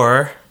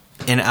 or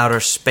in outer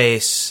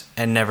space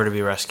and never to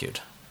be rescued?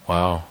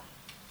 Wow.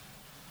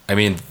 I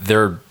mean,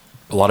 there are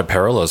a lot of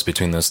parallels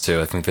between those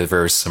two. I think they're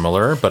very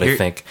similar, but I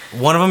think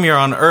one of them you're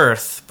on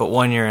Earth, but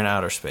one you're in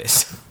outer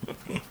space.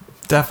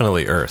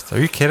 Definitely Earth. Are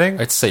you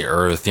kidding? I'd say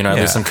Earth. You know, at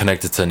least I'm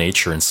connected to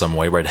nature in some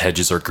way, right?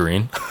 Hedges are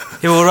green.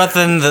 Yeah, well, rather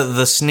than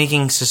the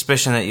sneaking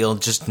suspicion that you'll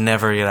just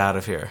never get out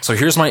of here. So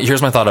here's my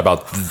thought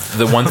about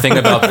the one thing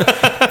about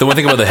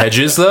the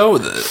hedges, though,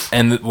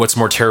 and what's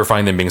more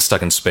terrifying than being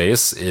stuck in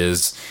space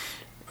is,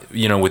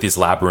 you know, with these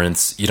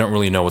labyrinths, you don't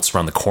really know what's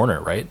around the corner,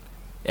 right?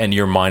 And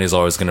your mind is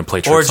always going to play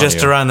tricks on you. Or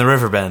just around the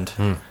river bend.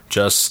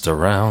 Just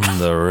around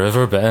the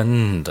river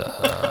bend.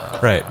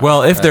 Right.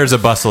 Well, if there's a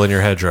bustle in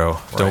your hedgerow,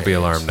 don't be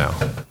alarmed now.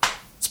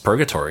 It's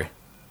purgatory.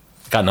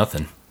 Got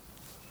nothing.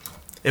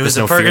 It was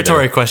a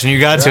purgatory question.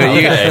 You got to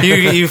it.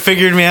 You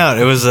figured me out.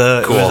 It was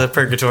a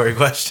purgatory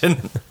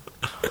question.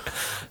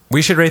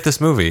 We should rate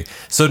this movie.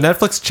 So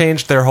Netflix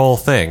changed their whole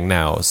thing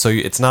now. So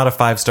it's not a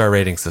 5-star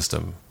rating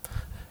system.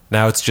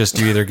 Now it's just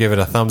you either give it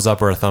a thumbs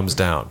up or a thumbs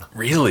down.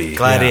 Really?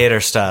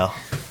 Gladiator style.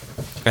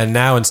 And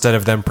now instead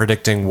of them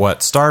predicting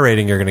what star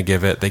rating you're going to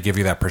give it, they give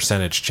you that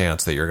percentage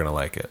chance that you're going to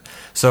like it.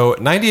 So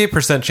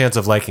 98% chance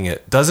of liking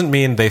it doesn't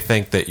mean they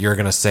think that you're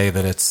going to say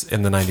that it's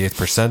in the 98th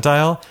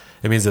percentile.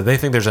 It means that they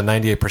think there's a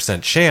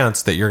 98%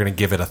 chance that you're going to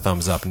give it a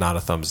thumbs up, not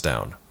a thumbs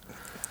down.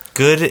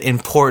 Good,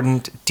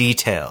 important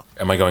detail.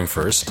 Am I going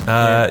first?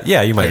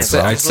 Yeah, you might.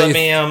 I'd say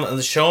let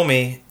me show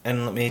me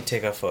and let me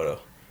take a photo.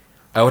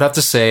 I would have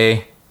to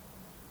say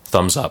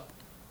thumbs up.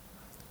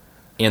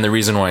 And the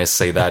reason why I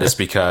say that is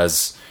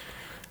because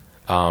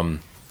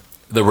the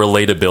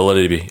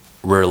relatability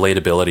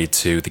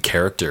to the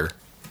character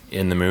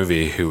in the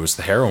movie, who was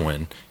the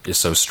heroine, is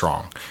so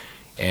strong.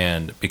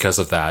 And because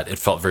of that, it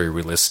felt very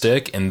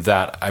realistic. And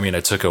that, I mean, I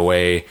took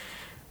away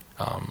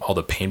all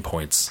the pain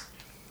points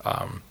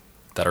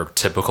that are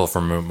typical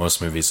for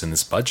most movies in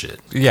this budget.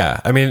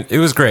 Yeah, I mean, it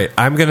was great.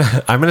 I'm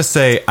gonna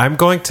say I'm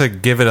going to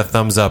give it a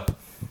thumbs up.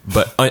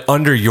 But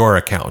under your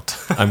account,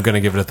 I'm going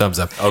to give it a thumbs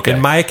up. Okay. In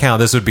my account,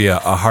 this would be a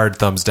hard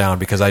thumbs down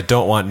because I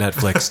don't want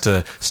Netflix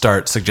to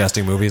start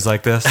suggesting movies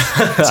like this.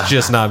 It's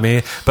just not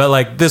me. But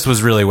like, this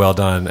was really well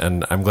done,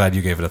 and I'm glad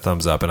you gave it a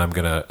thumbs up, and I'm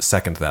going to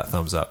second that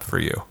thumbs up for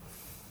you.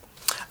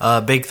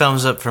 Big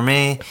thumbs up for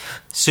me.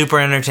 Super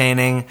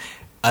entertaining.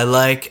 I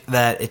like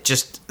that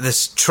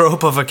this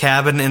trope of a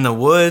cabin in the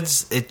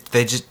woods.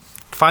 They just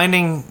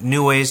finding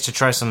new ways to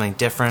try something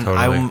different.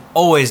 Totally. I'm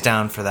always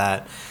down for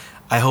that.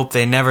 I hope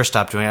they never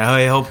stop doing it.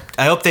 I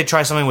hope they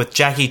try something with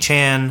Jackie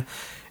Chan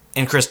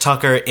and Chris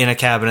Tucker in a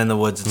cabin in the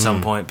woods at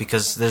some point,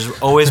 because there's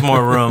always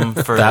more room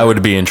for... That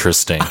would be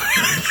interesting,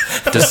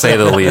 to say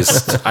the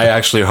least. I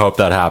actually hope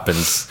that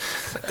happens.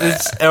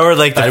 Or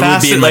like the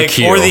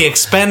or the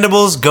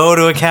Expendables go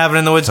to a cabin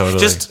in the woods.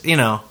 Totally. Just, you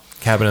know...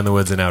 Cabin in the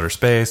woods in outer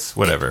space,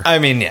 whatever. I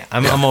mean, yeah,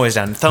 I'm always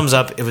down. Thumbs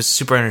up. It was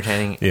super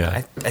entertaining.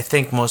 Yeah. I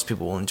think most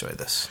people will enjoy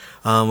this.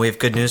 We have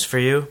good news for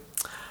you.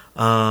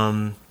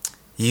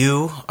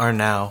 You are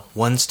now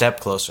one step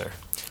closer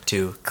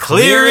to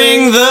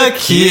clearing the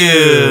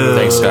queue.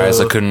 Thanks, guys.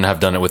 I couldn't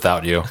have done it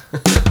without you.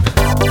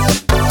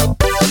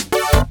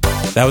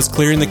 That was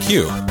Clearing the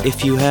Queue.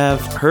 If you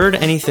have heard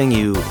anything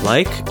you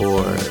like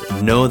or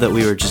know that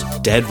we were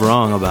just dead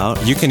wrong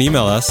about, you can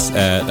email us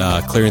at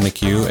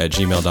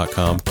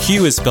clearingthequeue@gmail.com.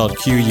 Q is spelled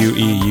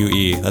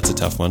Queue. That's a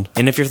tough one.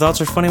 And if your thoughts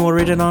are funny, we'll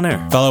read it on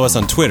air. Follow us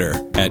on Twitter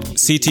at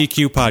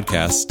CTQ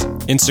Podcast,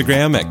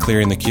 Instagram at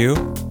Clearing the Queue,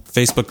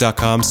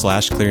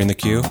 Facebook.com/Clearing the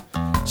Queue,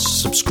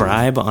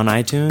 subscribe on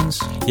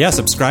iTunes. Yeah,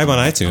 subscribe on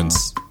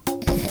iTunes.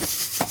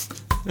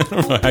 I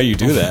don't know how you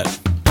do that.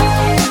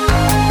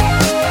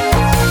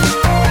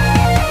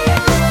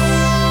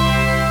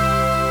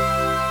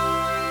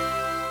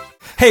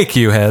 Hey,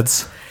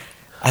 Q-heads.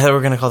 I thought we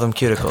were going to call them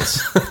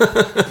cuticles.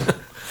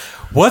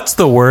 What's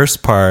the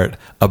worst part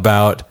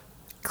about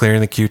Clearing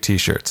the Q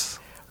t-shirts?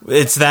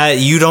 It's that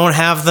you don't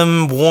have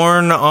them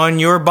worn on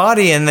your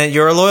body, and that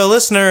you're a loyal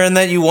listener, and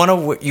that you want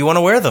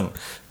to wear them.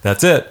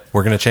 That's it.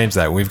 We're going to change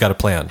that. We've got a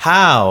plan.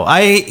 How?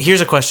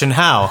 Here's a question.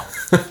 How?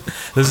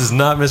 This is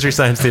not Mystery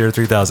Science Theater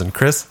 3000.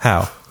 Chris,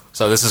 how?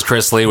 So this is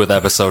Chris Lee with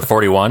episode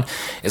 41.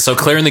 So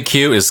Clearing the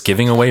Q is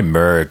giving away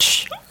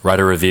merch. Write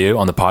a review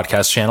on the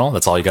podcast channel.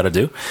 That's all you got to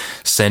do.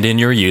 Send in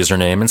your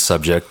username and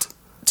subject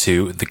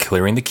to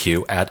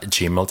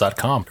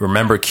theclearingtheq@gmail.com.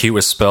 Remember, Q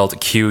is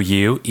spelled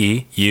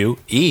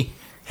Q-U-E-U-E.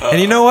 And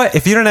you know what?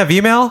 If you don't have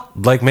email,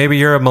 like maybe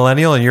you're a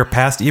millennial and you're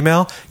past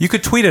email, you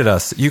could tweet at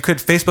us. You could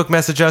Facebook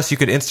message us. You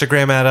could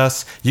Instagram at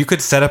us. You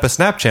could set up a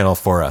Snap channel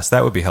for us.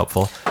 That would be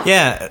helpful.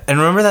 Yeah, and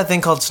remember that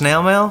thing called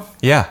snail mail?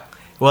 Yeah.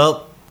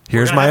 Well,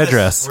 here's my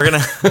address. We're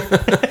going to...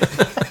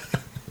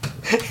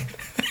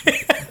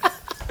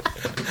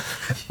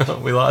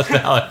 We lost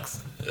Alex.